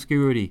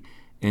promiscuity,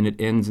 and it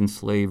ends in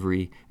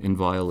slavery and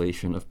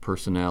violation of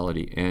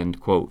personality, end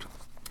quote.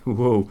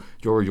 Whoa,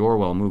 George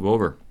Orwell, move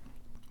over.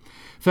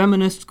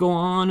 Feminists go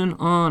on and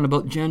on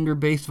about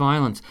gender-based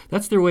violence.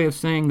 That's their way of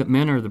saying that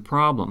men are the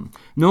problem.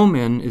 No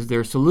men is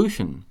their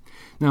solution.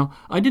 Now,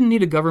 I didn't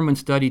need a government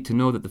study to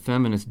know that the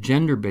feminist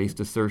gender-based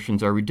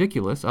assertions are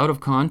ridiculous, out of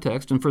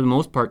context, and for the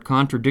most part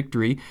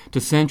contradictory to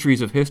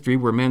centuries of history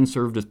where men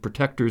served as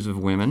protectors of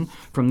women,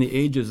 from the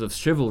ages of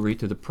chivalry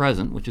to the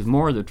present, which is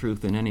more the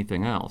truth than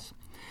anything else.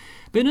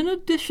 But in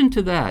addition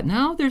to that,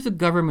 now there's a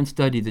government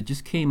study that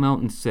just came out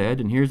and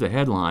said, and here's a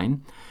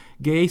headline,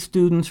 "Gay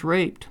students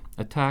raped,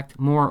 attacked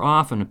more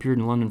often," appeared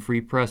in London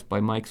Free Press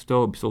by Mike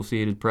Stobe,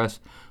 Associated Press,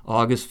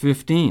 August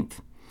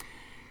 15th.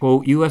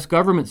 Quote, U.S.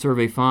 government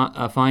survey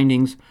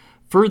findings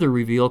further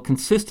reveal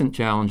consistent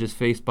challenges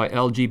faced by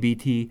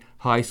LGBT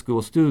high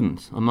school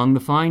students. Among the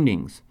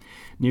findings,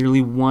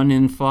 nearly 1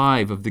 in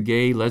 5 of the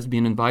gay,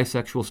 lesbian, and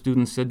bisexual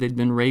students said they'd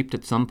been raped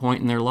at some point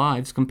in their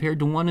lives, compared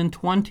to 1 in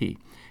 20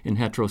 in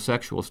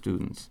heterosexual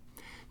students.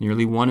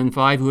 Nearly 1 in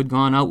 5 who had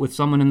gone out with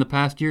someone in the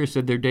past year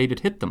said their date had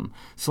hit them,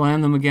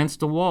 slammed them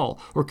against a wall,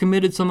 or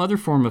committed some other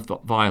form of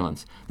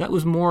violence. That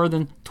was more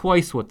than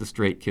twice what the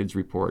straight kids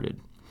reported.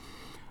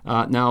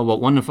 Now,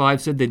 1 in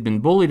 5 said they'd been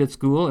bullied at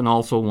school, and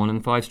also 1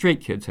 in 5 straight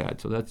kids had,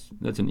 so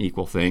that's an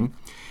equal thing.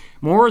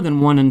 More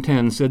than 1 in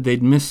 10 said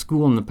they'd missed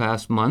school in the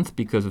past month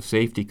because of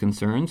safety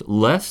concerns.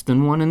 Less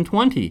than 1 in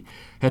 20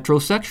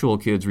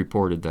 heterosexual kids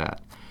reported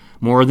that.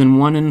 More than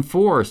 1 in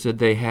 4 said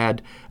they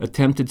had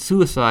attempted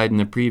suicide in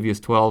the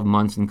previous 12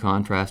 months, in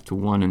contrast to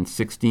 1 in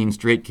 16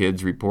 straight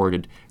kids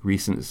reported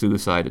recent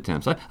suicide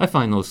attempts. I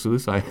find those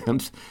suicide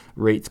attempts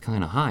rates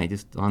kind of high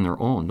just on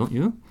their own, don't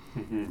you?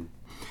 Mm-hmm.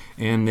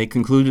 And they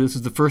concluded this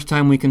is the first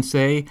time we can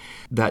say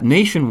that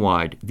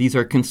nationwide these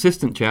are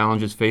consistent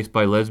challenges faced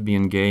by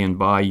lesbian, gay, and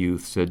bi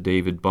youth, said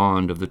David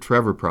Bond of the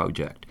Trevor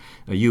Project,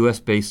 a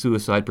U.S.-based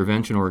suicide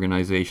prevention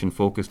organization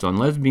focused on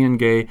lesbian,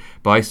 gay,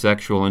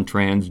 bisexual, and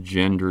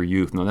transgender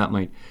youth. Now that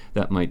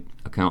might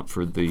account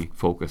for the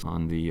focus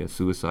on the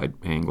suicide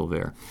angle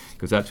there,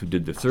 because that's who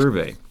did the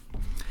survey.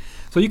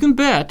 So you can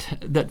bet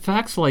that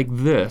facts like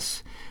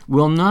this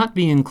will not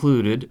be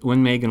included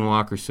when Megan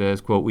Walker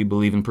says, quote, "We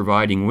believe in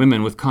providing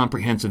women with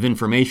comprehensive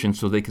information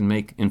so they can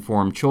make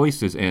informed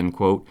choices," end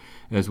quote,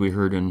 as we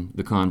heard in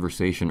the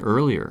conversation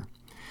earlier.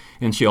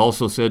 And she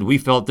also said, "We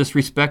felt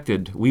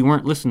disrespected. We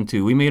weren't listened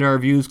to. We made our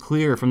views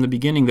clear from the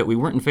beginning that we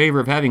weren't in favor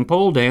of having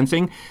pole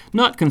dancing,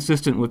 not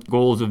consistent with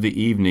goals of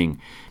the evening."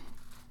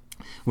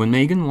 When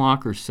Megan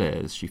Walker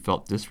says she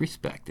felt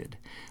disrespected,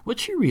 what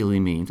she really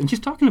means, and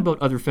she's talking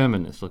about other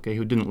feminists, okay,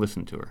 who didn't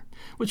listen to her,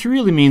 what she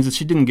really means is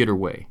she didn't get her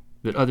way,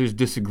 that others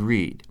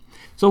disagreed.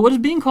 So what is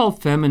being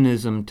called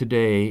feminism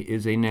today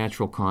is a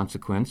natural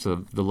consequence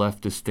of the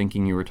leftist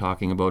thinking you were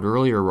talking about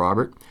earlier,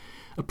 Robert,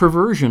 a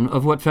perversion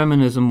of what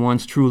feminism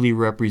once truly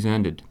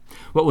represented.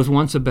 What was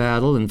once a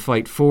battle and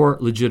fight for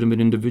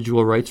legitimate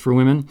individual rights for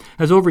women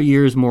has over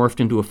years morphed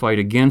into a fight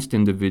against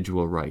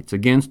individual rights,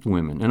 against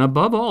women, and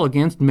above all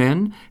against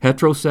men,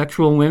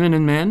 heterosexual women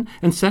and men,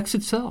 and sex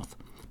itself,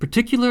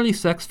 particularly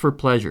sex for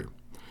pleasure,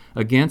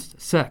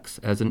 against sex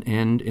as an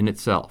end in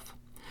itself.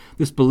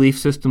 This belief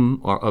system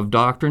of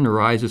doctrine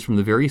arises from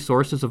the very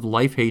sources of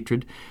life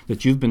hatred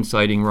that you've been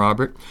citing,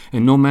 Robert,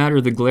 and no matter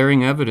the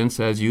glaring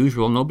evidence, as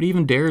usual, nobody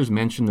even dares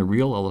mention the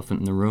real elephant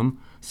in the room,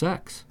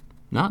 sex.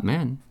 Not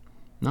men,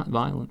 not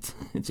violence.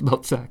 It's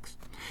about sex.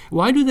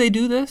 Why do they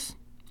do this?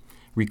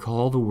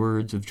 Recall the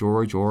words of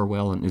George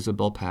Orwell and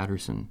Isabel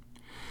Patterson.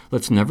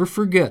 Let's never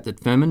forget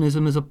that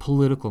feminism is a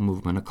political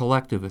movement, a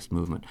collectivist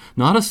movement,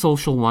 not a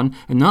social one,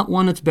 and not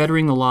one that's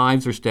bettering the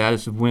lives or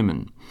status of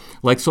women.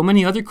 Like so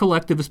many other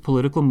collectivist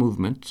political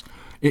movements,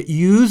 it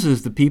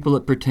uses the people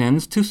it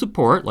pretends to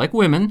support, like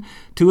women,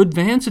 to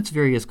advance its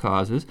various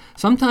causes,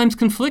 sometimes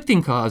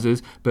conflicting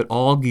causes, but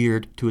all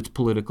geared to its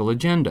political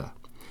agenda.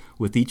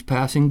 With each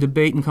passing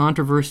debate and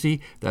controversy,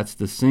 that's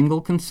the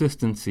single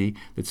consistency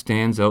that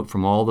stands out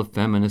from all the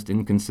feminist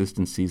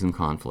inconsistencies and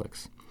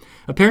conflicts.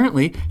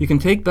 Apparently, you can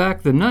take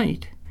back the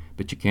night,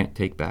 but you can't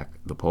take back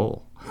the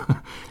pole.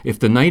 If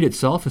the night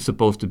itself is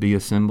supposed to be a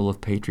symbol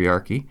of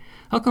patriarchy,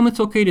 how come it's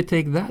okay to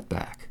take that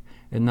back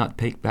and not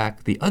take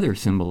back the other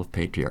symbol of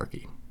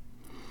patriarchy?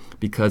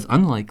 Because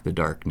unlike the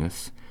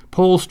darkness,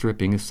 pole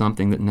stripping is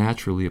something that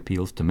naturally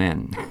appeals to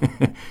men.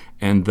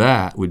 And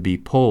that would be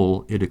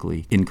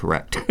politically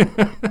incorrect.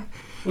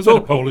 Was that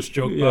a Polish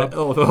joke, Bob?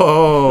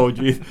 Oh,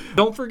 geez.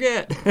 Don't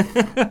forget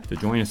to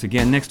join us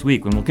again next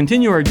week when we'll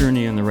continue our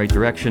journey in the right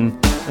direction.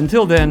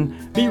 Until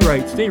then, be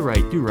right, stay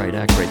right, do right,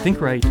 act right,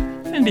 think right,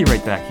 and be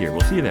right back here.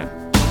 We'll see you then.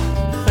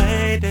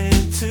 Fade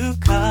into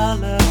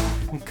color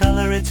and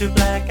color into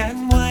black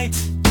and white.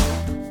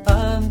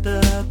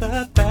 Under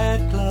the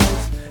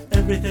bedclothes,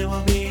 everything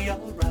will be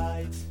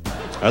alright.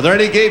 Are there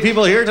any gay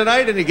people here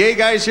tonight? Any gay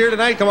guys here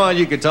tonight? Come on,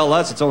 you can tell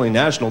us. It's only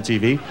national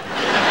TV.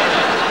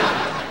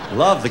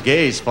 Love the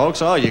gays,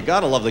 folks. Oh, you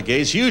gotta love the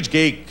gays. Huge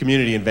gay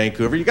community in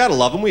Vancouver. You gotta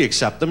love them. We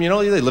accept them. You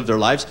know, they live their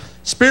lives.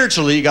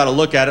 Spiritually, you gotta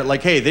look at it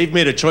like, hey, they've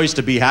made a choice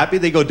to be happy.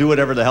 They go do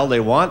whatever the hell they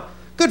want.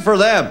 Good for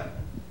them.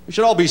 We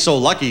should all be so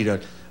lucky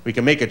that we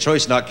can make a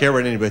choice, not care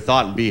what anybody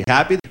thought, and be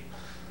happy.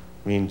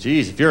 I mean,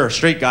 geez, if you're a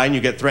straight guy and you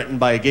get threatened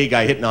by a gay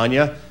guy hitting on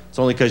you, it's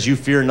only because you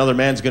fear another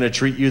man's gonna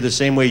treat you the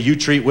same way you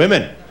treat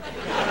women.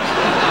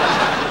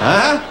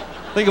 Huh?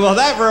 Think about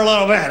that for a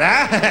little bit,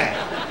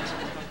 huh?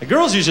 The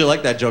girls usually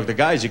like that joke. The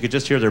guys, you could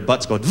just hear their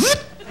butts go...